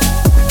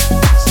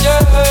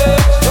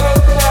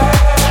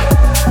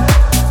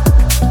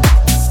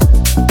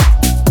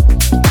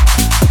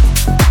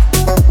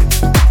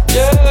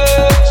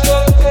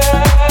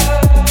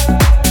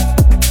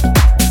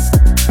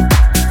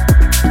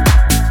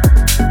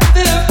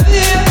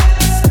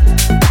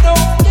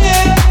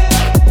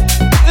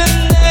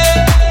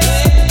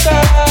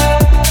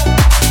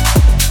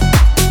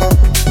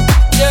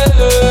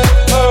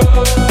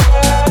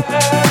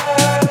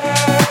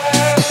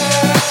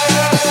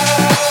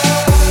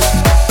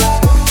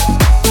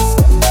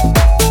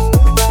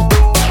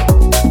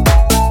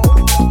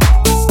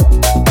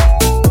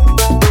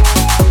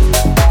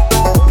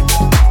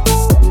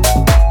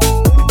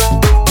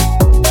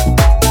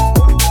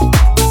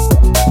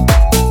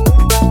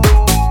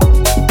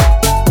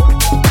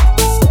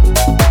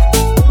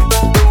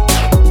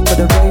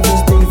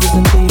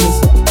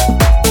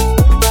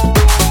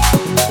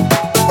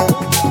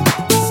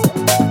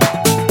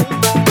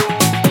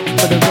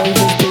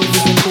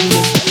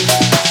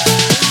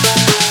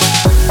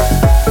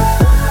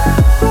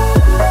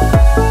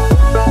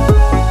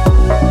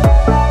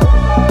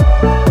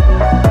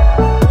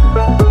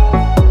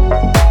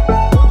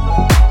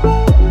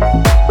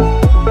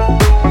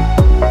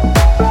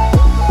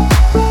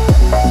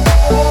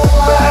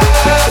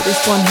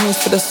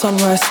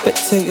 Sunrise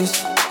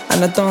spectators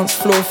and the dance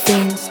floor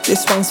fiends.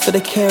 This one's for the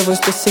carers,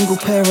 the single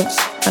parents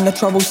and the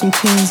troublesome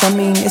teens. I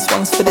mean, this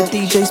one's for the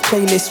DJ's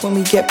playlist when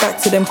we get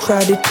back to them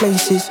crowded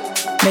places,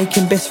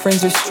 making best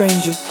friends with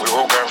strangers. We're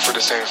all going through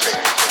the same thing.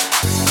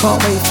 Can't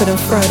wait for them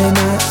Friday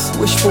nights.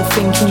 Wishful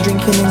thinking,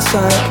 drinking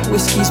inside.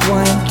 Whiskey's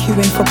wine,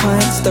 queuing for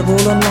pints. They're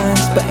all online,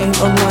 but ain't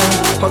online.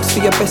 Hugs for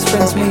your best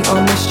friends, mate,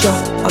 I missed ya.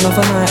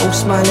 Another night, all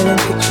smiling in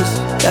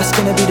pictures. That's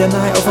gonna be the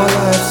night of our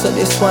lives. So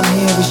this one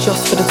here is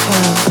just for the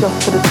time. Just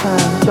for the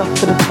time, just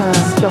for the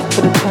time, just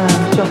for the time,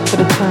 just for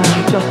the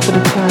time, just for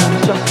the time,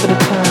 just for the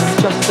time,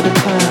 just for the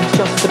time,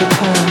 just for the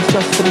time,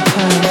 just for the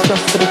time,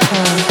 just for the time, just for the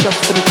time, just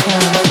for the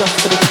time, just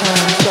for the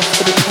time, just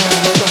for the time.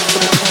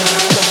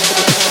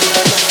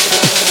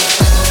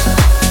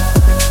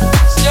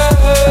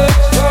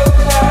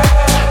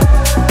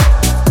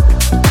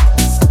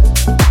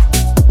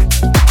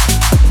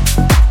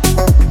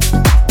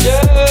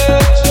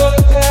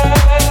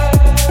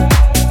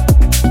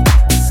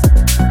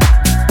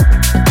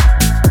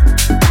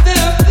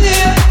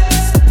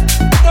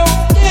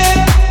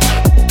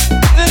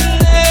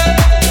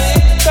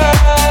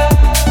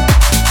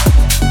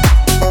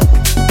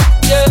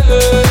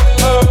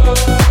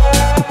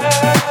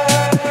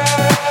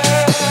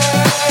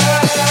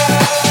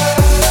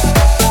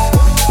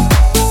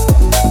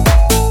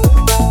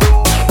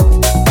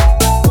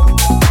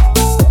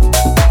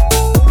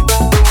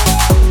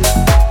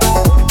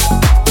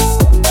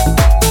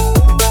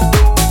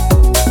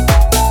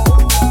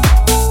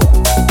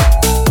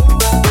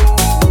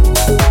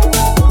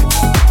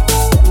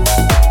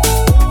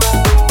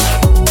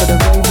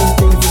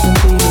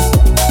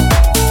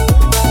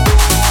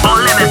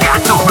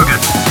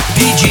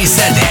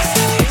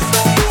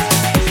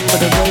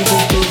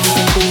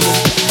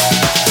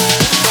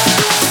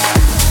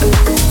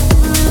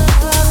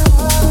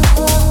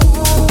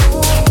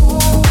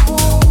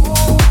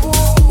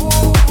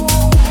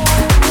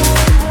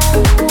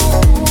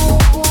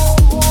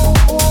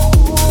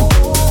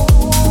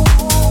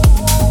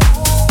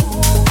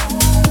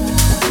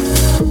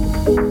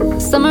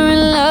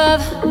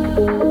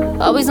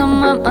 always on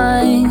my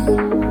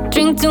mind.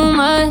 Drink too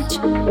much,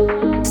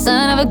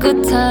 sign of a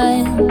good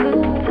time.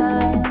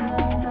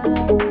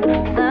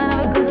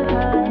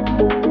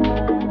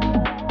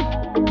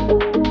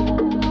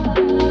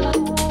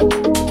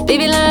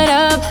 Baby, light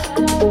up,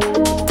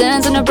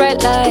 dance on the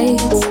bright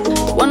lights.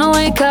 Wanna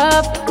wake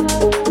up,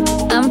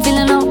 I'm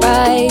feeling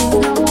alright.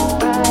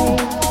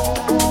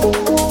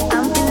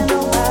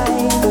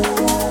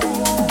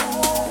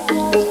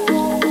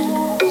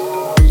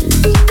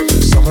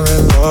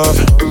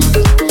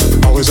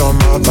 Always on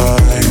my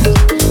mind.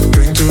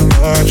 Drink too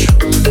much,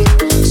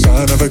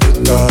 sign of a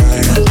good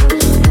time.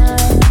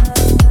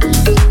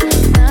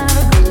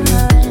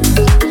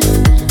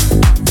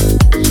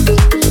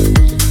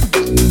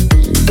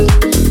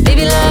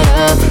 Baby, light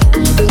up,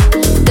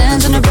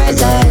 dance on the bright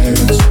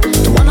lights.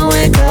 Don't wanna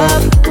wake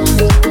up,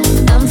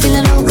 I'm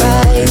feeling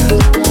alright.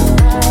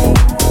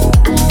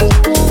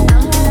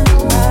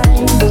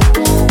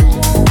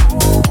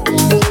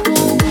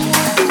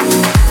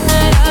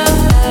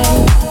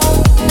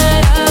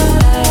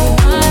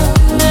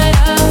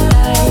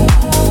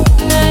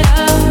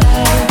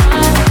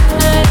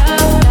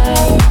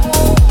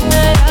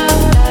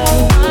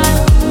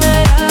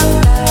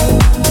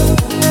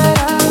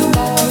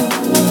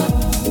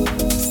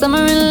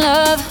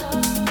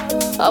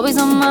 always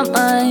on my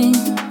mind.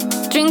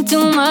 Drink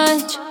too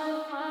much,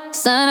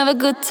 sign of a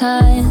good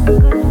time.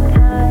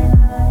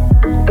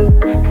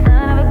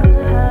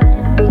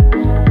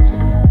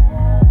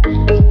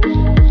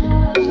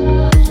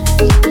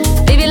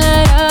 Baby,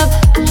 light up,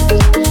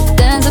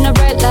 dance on the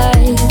bright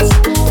lights.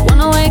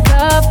 Wanna wake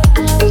up,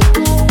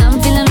 I'm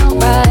feeling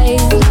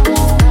alright.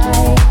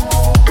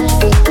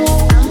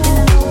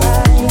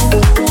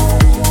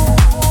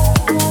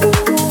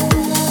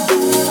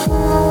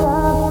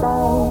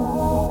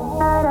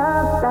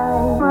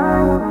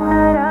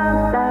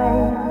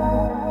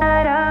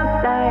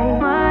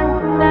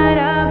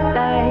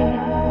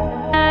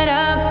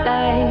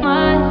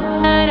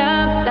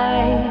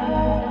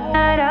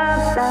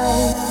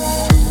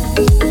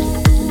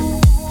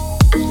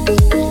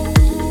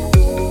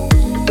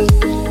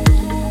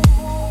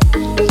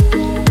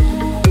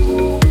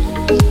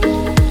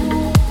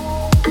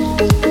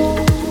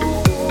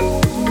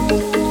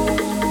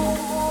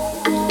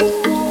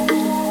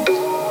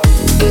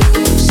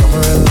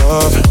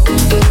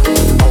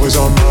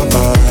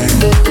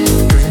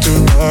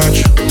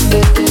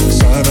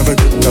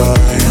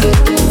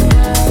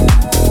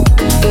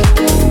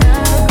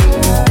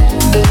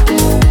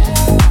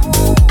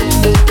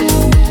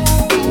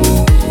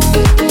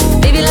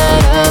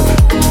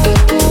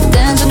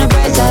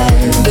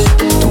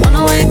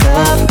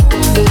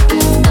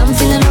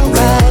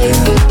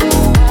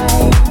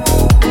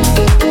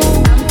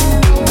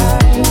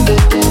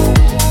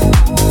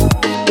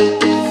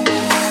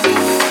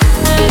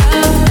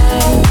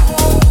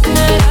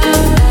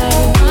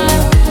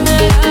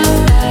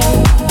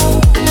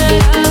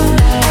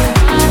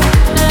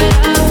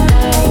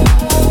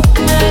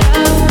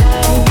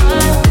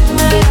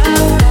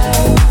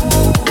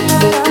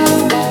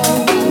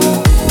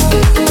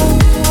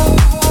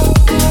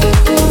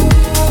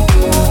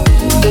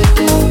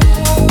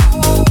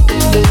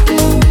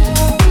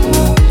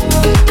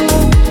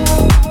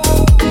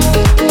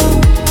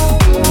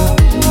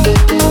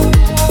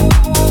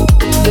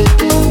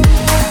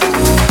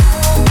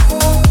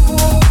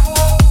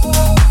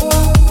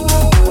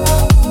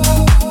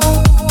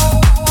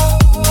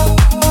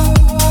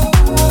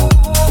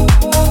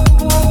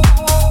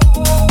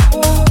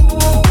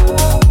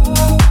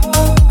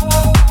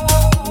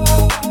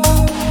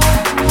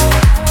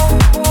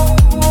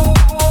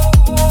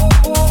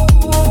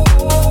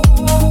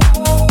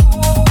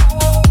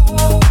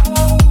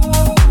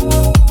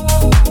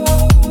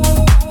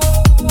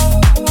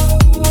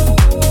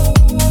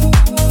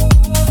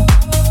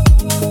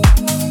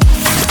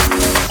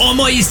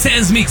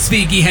 Sense Mix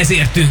végéhez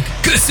értünk.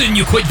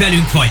 Köszönjük, hogy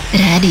velünk vagy.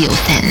 Rádió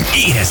Sense.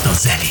 Érezd a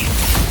zenét.